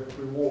their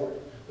reward.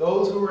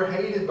 Those who were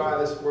hated by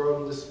this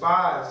world and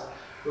despised,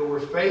 but were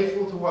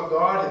faithful to what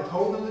God had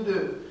told them to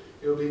do,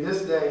 it'll be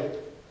this day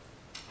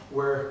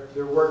where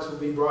their works will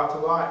be brought to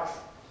light.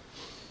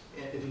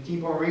 If you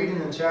keep on reading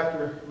in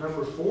chapter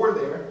number 4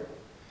 there,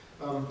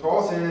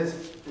 Paul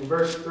says in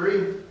verse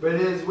 3, "But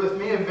it is with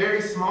me a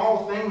very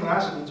small thing that I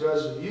should be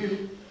judged of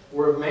you,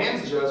 or of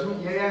man's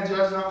judgment, yea, I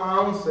judge not my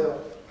own self.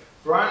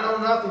 For I know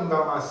nothing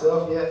about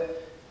myself, yet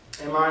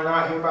am I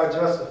not hereby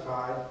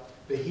justified,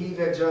 but he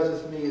that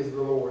judgeth me is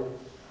the Lord.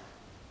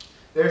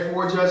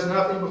 Therefore judge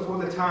nothing before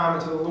the time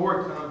until the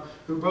Lord come,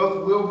 who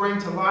both will bring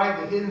to light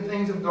the hidden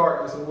things of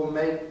darkness, and will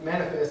make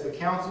manifest the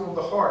counsel of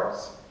the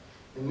hearts.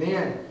 And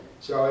then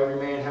shall every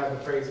man have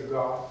the praise of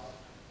God."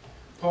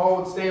 Paul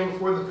would stand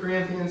before the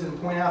Corinthians and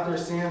point out their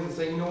sins and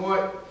say, you know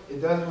what?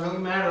 It doesn't really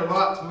matter a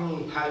lot to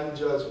me how you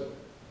judge me.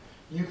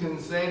 You can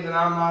say that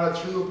I'm not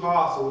a true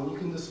apostle, and you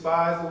can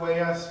despise the way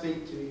I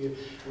speak to you,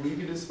 and you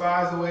can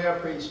despise the way I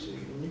preach to you,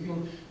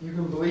 and you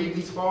can believe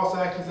these false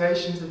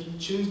accusations if you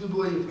choose to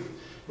believe them.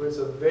 But it's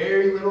a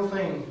very little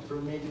thing for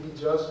me to be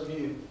judged of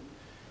you,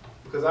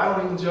 because I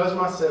don't even judge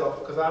myself,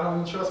 because I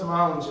don't even trust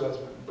my own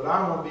judgment. But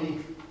I'm going to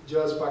be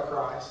judged by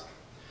Christ.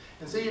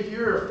 And see, if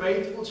you're a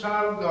faithful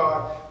child of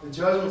God, the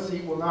judgment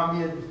seat will not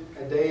be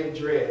a day of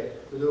dread,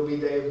 but it'll be a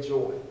day of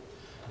joy.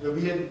 It'll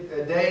be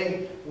a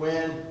day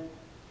when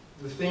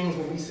the things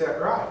will be set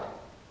right.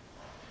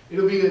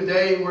 It'll be a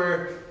day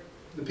where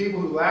the people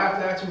who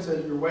laughed at you and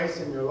said you're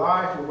wasting your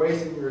life, you're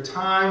wasting your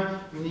time,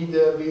 you need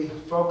to be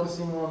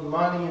focusing on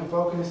money and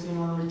focusing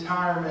on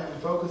retirement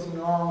and focusing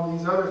on all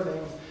these other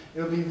things.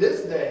 It'll be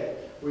this day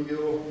where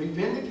you'll be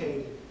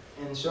vindicated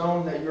and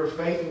shown that your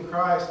faith in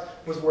Christ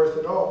was worth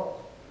it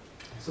all.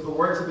 So the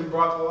works will be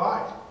brought to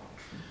light.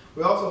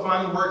 We also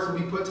find the works will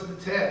be put to the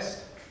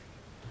test.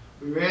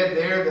 We read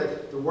there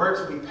that the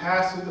works will be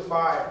passed through the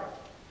fire.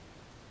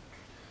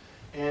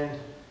 And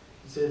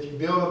he said, if you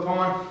build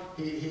upon,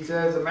 he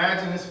says,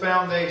 imagine this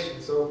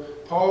foundation. So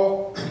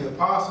Paul and the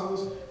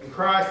apostles and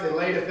Christ, they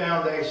laid a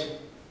foundation.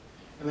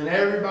 And then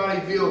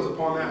everybody builds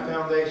upon that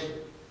foundation.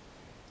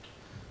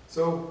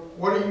 So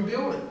what are you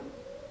building?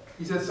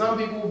 He said some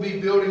people will be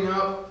building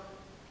up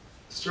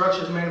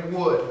structures made of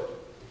wood.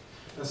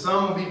 And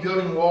some will be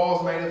building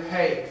walls made of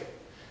hay.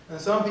 And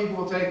some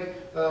people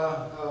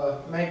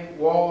will make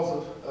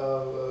walls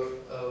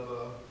of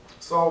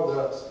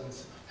sawdust and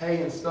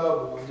hay and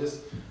stubble and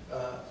just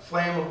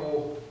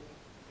flammable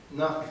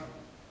nothing.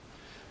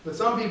 But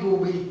some people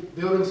will be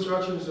building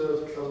structures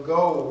of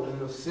gold and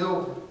of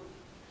silver.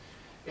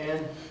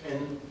 And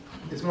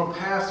it's going to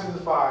pass through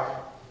the fire.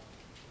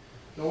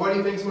 Now what do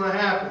you think is going to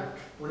happen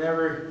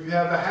whenever you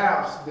have a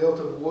house built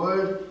of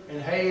wood and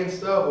hay and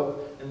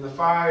stubble, and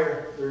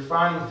the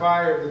refining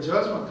fire of the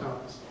judgment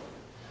comes?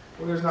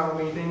 Well, there's not going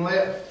to be anything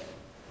left.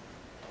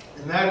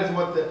 And that is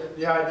what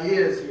the idea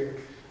is here.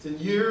 So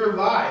your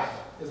life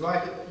is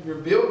like you're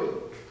building.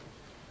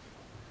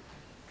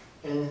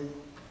 And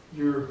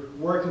you're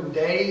working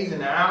days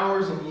and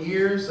hours and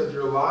years of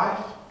your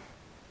life.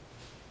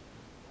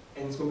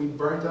 and it's going to be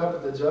burnt up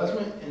at the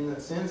judgment, in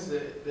the sense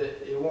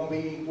that it won't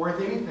be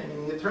worth anything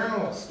in the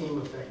eternal scheme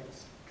of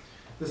things.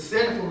 The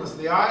sinfulness,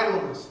 the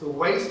idleness, the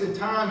wasted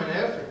time and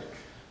effort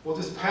will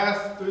just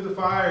pass through the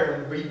fire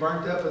and be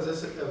burnt up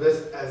as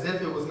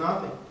if it was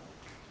nothing.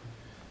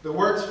 The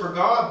works for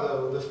God,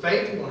 though, the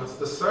faithfulness,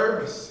 the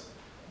service,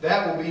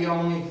 that will be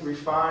only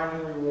refined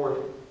and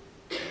rewarded.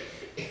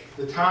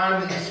 The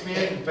time that you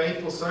spend in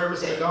faithful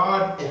service to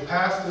God will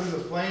pass through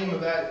the flame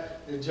of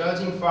the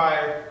judging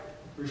fire,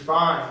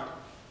 refined,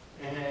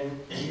 and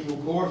you will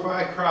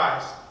glorify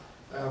Christ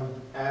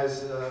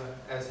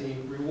as He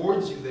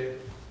rewards you there.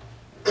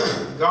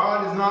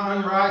 God is not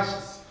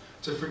unrighteous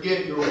to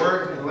forget your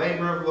work and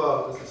labor of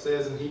love, as it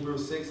says in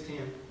Hebrews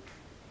 6:10.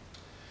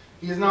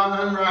 He is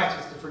not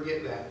unrighteous to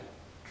forget that,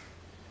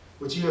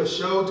 which you have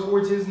showed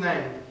towards His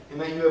name, and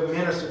that you have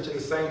ministered to the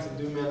saints and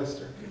do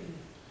minister.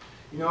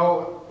 You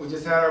know, we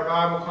just had our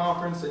Bible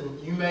conference, and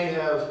you may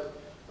have,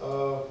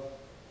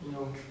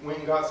 went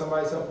and got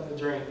somebody something to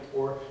drink,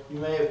 or you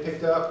may have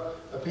picked up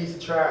a piece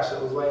of trash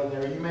that was laying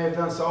there. You may have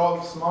done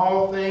some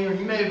small thing, or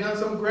you may have done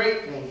some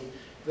great thing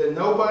that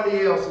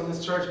nobody else in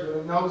this church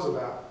really knows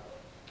about.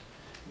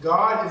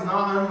 God is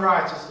not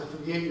unrighteous to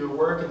forget your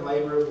work and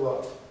labor of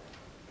love.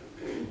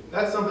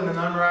 That's something an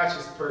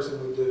unrighteous person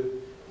would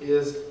do,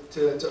 is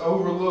to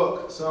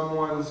overlook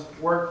someone's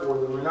work for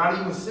them or not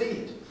even see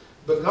it.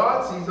 But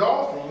God sees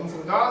all things,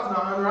 and God's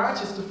not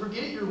unrighteous to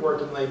forget your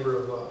work and labor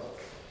of love.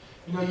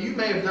 You know, you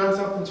may have done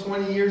something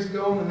 20 years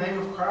ago in the name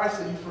of Christ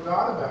that you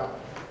forgot about.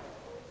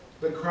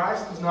 But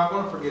Christ is not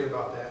going to forget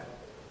about that.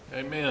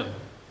 Amen.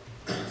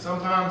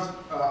 Sometimes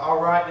I'll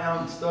write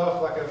down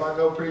stuff, like if I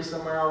go preach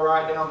somewhere, I'll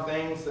write down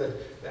things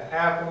that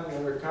happened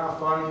and are kind of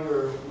funny,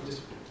 or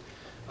just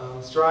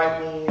strike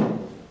me,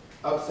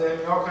 upset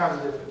me, all kinds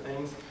of different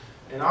things.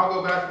 And I'll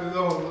go back through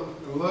those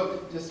and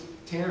look just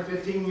 10 or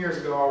 15 years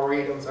ago, I'll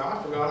read them and say,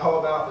 I forgot all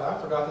about that.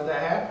 I forgot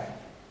that happened.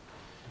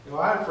 You know,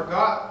 I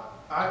forgot.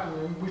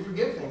 We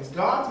forget things.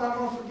 God's not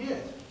going to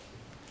forget.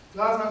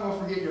 God's not going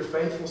to forget your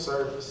faithful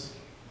service.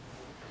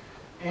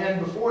 And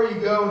before you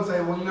go and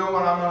say, well, you know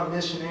what, I'm not a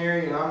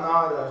missionary and I'm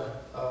not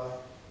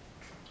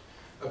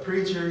a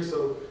preacher,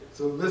 so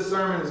this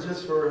sermon is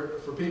just for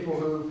people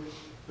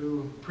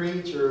who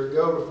preach or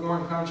go to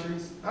foreign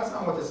countries. That's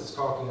not what this is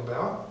talking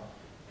about.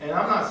 And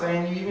I'm not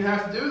saying you even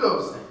have to do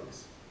those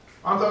things.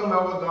 I'm talking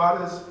about what God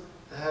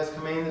has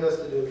commanded us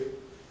to do.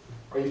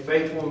 Are you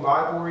faithful in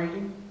Bible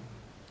reading?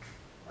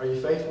 Are you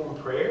faithful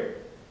in prayer?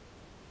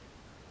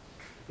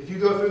 If you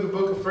go through the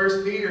book of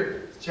 1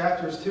 Peter,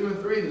 chapters 2 and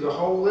 3, there's a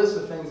whole list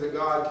of things that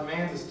God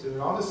commands us to.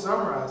 And I'll just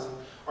summarize them.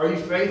 Are you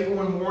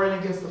faithful in warring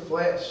against the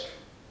flesh?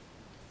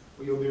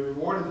 Well, you'll be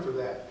rewarded for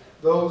that.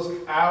 Those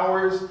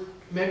hours,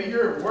 maybe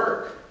you're at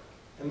work,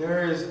 and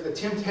there is a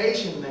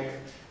temptation there,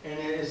 and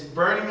it is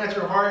burning at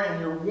your heart,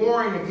 and you're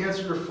warring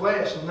against your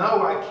flesh.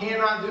 No, I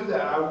cannot do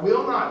that. I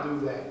will not do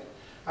that.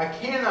 I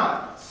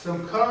cannot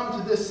succumb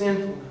to this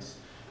sinfulness.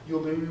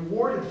 You'll be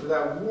rewarded for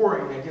that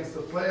warring against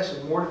the flesh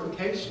and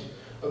mortification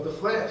of the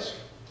flesh.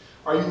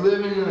 Are you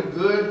living in a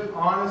good,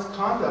 honest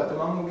conduct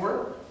among the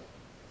world?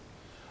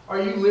 Are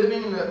you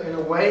living in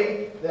a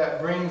way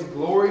that brings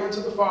glory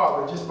unto the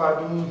Father just by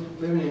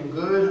living in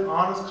good,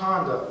 honest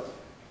conduct?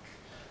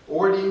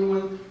 Or do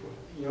you,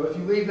 if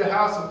you leave the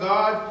house of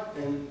God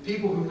and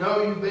people who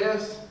know you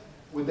best,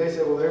 would they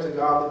say, well, there's a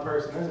godly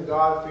person, there's a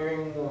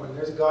God-fearing woman,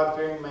 there's a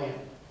God-fearing man?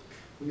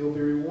 Well, you'll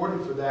be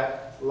rewarded for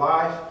that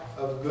life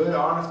of good,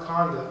 honest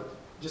conduct.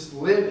 Just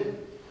living.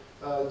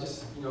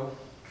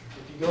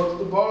 If you go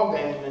to the ball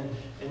game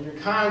and you're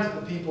kind to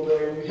the people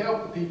there and you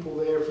help the people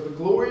there for the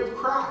glory of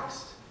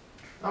Christ.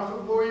 Not for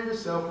the glory of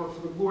yourself, but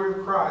for the glory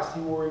of Christ,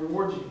 He will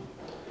reward you.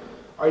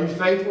 Are you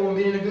faithful in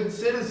being a good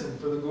citizen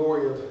for the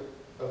glory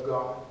of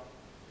God?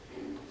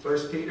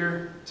 1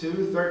 Peter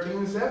 2, 13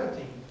 and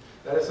 17.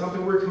 That is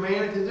something we're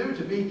commanded to do,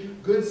 to be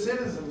good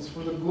citizens for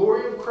the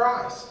glory of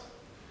Christ.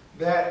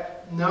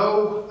 That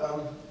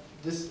no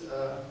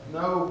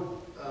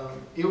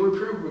ill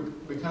repute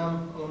would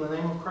become on the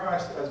name of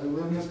Christ as we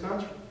live in this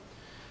country.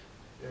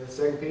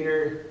 2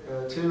 Peter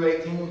 2,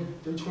 18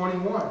 through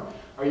 21.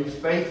 Are you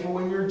faithful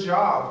in your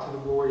job to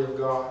the glory of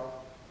God?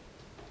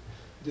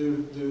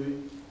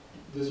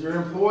 Does your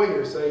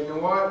employer say, you know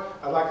what,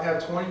 I'd like to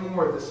have 20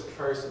 more of this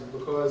person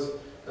because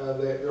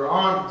they're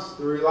honest,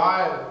 they're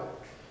reliable.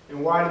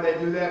 And why do they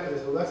do that?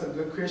 Because, well, that's a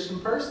good Christian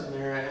person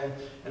there,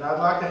 and I'd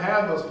like to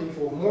have those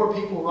people, more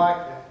people like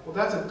that. Well,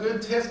 that's a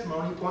good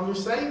testimony upon your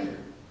Savior.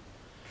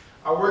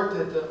 I worked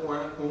at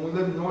when we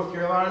lived in North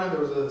Carolina, there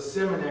was a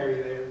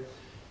seminary there,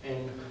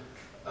 and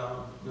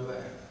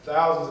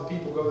thousands of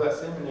people go to that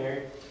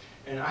seminary.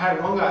 And I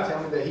had one guy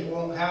tell me that he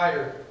won't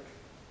hire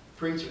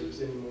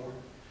preachers anymore.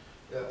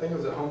 I think it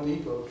was at Home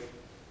Depot.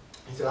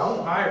 He said, I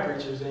won't hire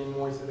preachers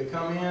anymore. He said, they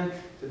come in, he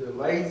said, they're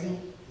lazy.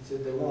 He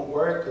said, they won't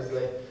work because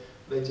they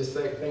just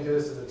think of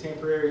this as a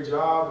temporary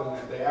job and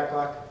that they act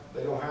like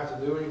they don't have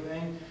to do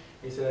anything.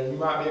 He said, you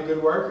might be a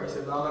good worker. He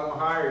said, but I'm not going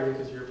to hire you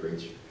because you're a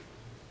preacher.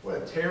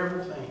 What a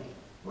terrible thing.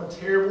 What a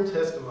terrible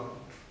testimony.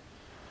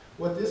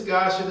 What this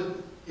guy should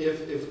have,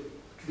 if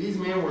these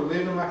men were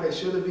living like they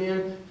should have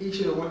been. He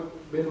should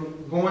have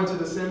been going to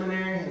the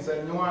seminary and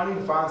said, you know, I need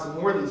to find some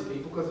more of these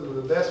people because they're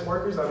the best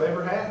workers I've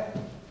ever had.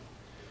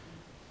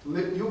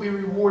 You'll be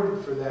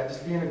rewarded for that,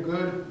 just being a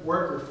good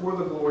worker for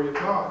the glory of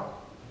God.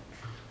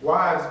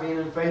 Wives being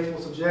in faithful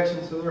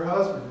subjection to their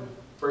husband,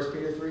 1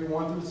 Peter 3,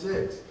 1 through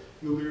 6.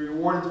 You'll be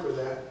rewarded for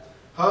that.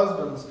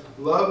 Husbands,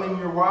 loving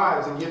your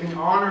wives and giving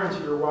honor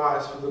unto your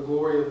wives for the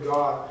glory of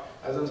God,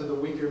 as unto the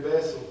weaker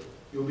vessel.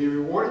 You'll be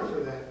rewarded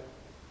for that.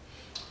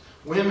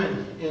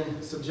 Women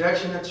in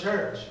subjection at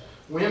church.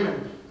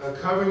 Women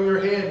covering your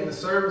head in the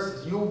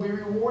services. You will be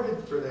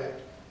rewarded for that.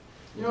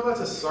 You know, that's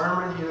a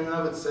sermon in and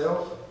of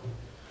itself.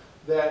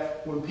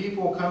 That when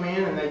people come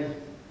in and they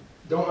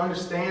don't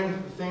understand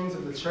the things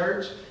of the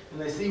church, and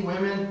they see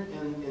women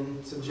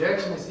in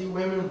subjection, they see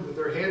women with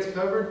their heads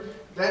covered,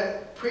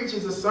 that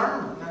preaches a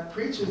sermon. That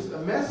preaches a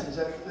message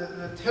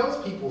that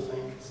tells people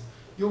things.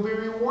 You'll be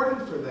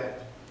rewarded for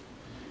that.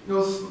 You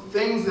know,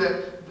 things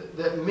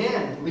that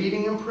men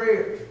leading in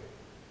prayer,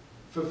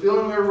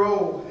 fulfilling their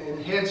role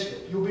in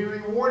headship, you'll be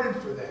rewarded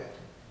for that.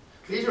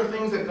 These are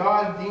things that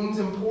God deems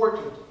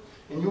important,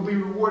 and you'll be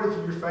rewarded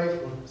for your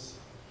faithfulness.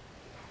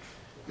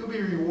 You'll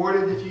be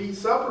rewarded if you eat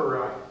supper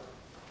right.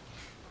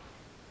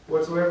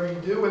 Whatsoever you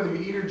do, whether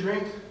you eat or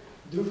drink,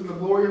 do for the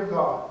glory of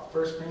God.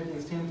 1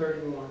 Corinthians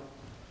 10:31.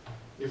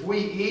 If we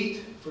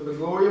eat for the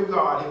glory of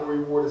God, He will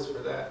reward us for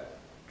that.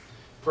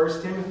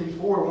 1 Timothy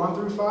 4, 1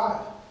 through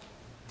 5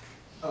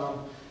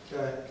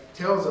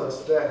 tells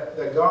us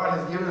that God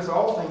has given us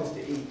all things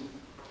to eat.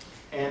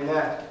 And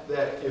that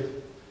if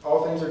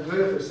all things are good,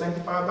 if they're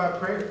sanctified by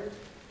prayer.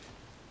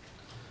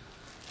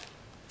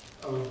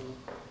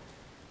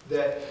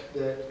 That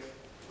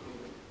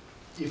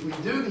if we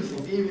do these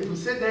things, if we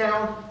sit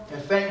down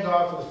and thank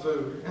God for the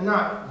food and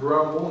not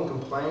grumble and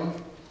complain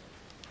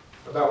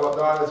about what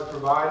God has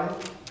provided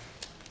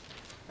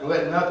and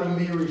let nothing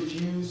be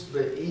refused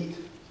but eat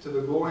to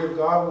the glory of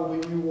God, we'll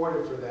be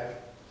rewarded for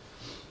that.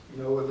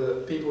 You know,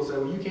 the people say,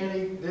 well, you can't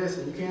eat this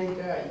and you can't eat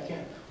that. You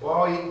can't. Well,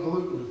 I'll eat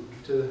gluten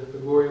to the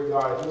glory of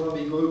God. If you want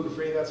to be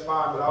gluten-free, that's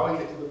fine, but I'll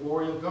eat it to the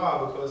glory of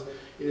God because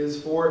it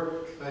is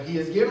for, He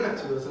has given it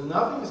to us, and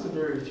nothing is to be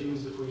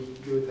refused if we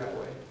do it that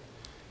way.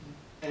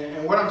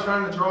 And what I'm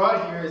trying to draw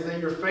out here is that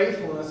your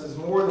faithfulness is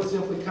more than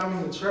simply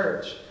coming to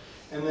church,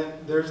 and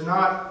that there's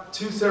not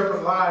two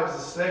separate lives,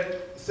 the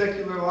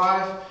secular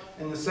life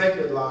and the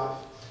sacred life.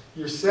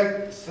 Your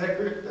sacred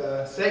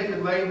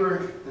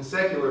labor and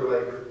secular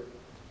labor.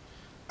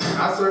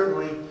 I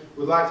certainly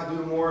would like to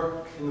do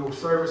more in the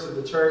service of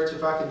the church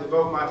if I could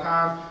devote my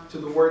time to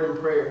the Word and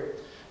prayer.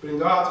 But in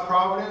God's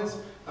providence,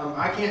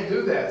 I can't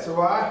do that.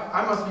 So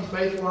I must be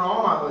faithful in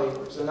all my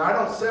labors. And I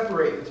don't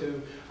separate the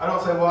two. I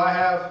don't say, well, I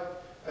have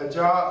a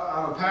job,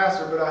 I'm a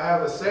pastor, but I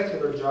have a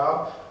secular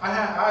job.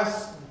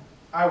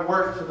 I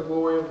work for the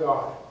glory of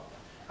God.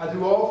 I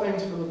do all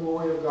things for the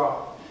glory of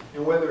God.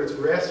 And whether it's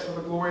rest for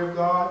the glory of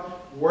God,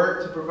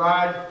 work to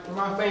provide for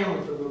my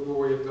family for the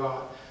glory of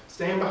God,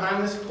 stand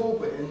behind this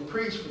pulpit and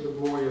preach for the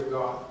glory of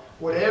God.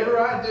 Whatever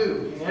I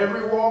do, in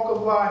every walk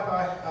of life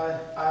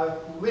I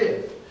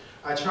live,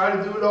 I try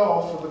to do it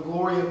all for the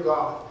glory of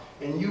God.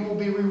 And you will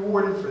be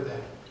rewarded for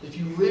that. If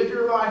you live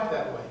your life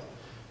that way,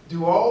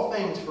 do all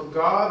things for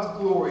God's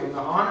glory and the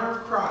honor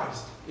of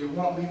Christ, it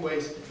won't be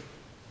wasted.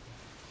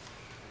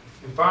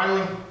 And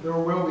finally, there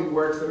will be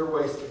works that are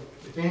wasted.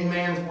 If any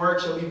man's work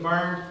shall be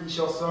burned, he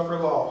shall suffer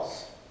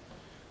loss.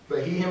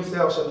 But he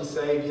himself shall be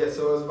saved, yet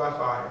so as by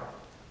fire.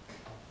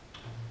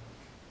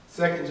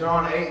 2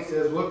 John 8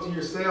 says, look to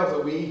yourselves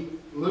that we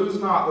lose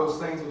not those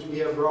things which we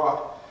have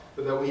wrought,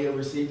 but that we have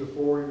received a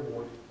full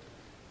reward.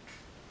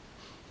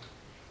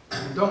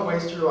 Don't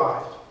waste your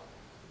life.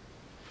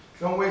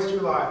 Don't waste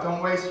your life.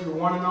 Don't waste your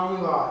one and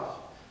only life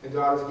that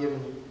God has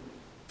given you.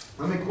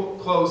 Let me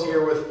close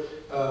here with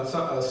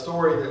a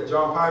story that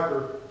John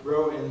Piper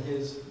wrote in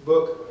his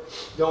book,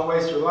 Don't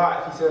Waste Your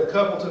Life. He said a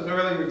couple took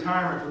early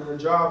retirement from their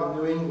job in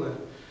New England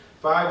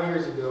 5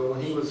 years ago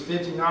when he was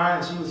 59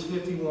 and she was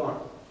 51.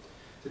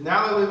 So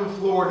now they live in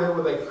Florida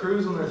where they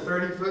cruise on their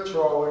 30-foot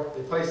trawler,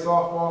 they play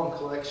softball and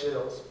collect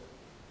shells.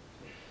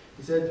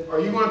 He said, are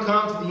you going to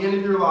come to the end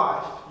of your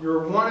life,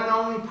 your one and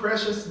only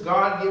precious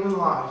God-given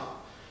life,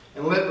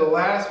 and let the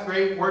last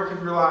great work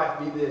of your life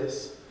be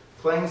this,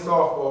 playing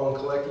softball and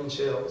collecting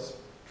shells?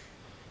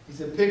 He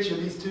said, picture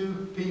these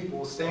two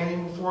people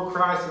standing before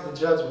Christ at the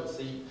judgment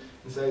seat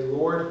and say,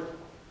 Lord,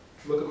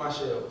 look at my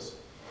shells.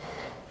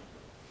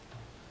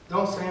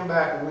 Don't stand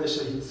back and wish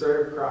that you'd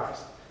serve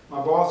Christ.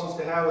 My boss used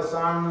to have a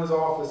sign in his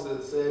office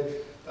that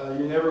said,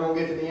 you're never going to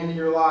get to the end of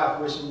your life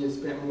wishing you'd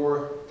spent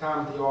more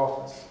time at the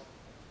office.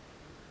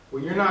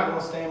 Well, you're not going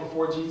to stand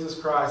before Jesus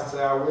Christ and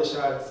say,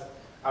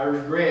 I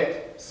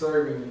regret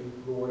serving you,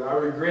 Lord. I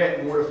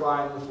regret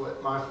mortifying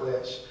my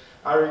flesh.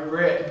 I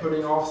regret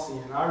putting off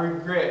sin. I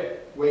regret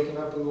waking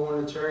up and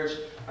going to church.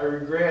 I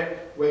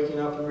regret waking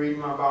up and reading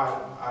my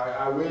Bible.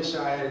 I wish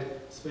I had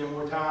spent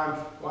more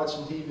time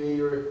watching TV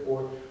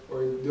or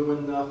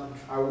doing nothing.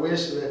 I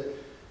wish that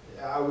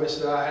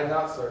I had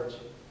not served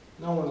you.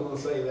 No one's going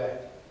to say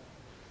that.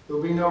 There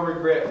will be no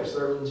regret for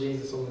serving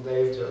Jesus on the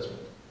day of judgment.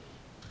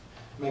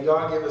 May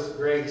God give us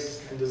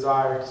grace and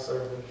desire to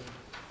serve Him.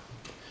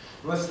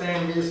 Let's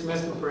stand and be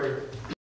dismissed in prayer.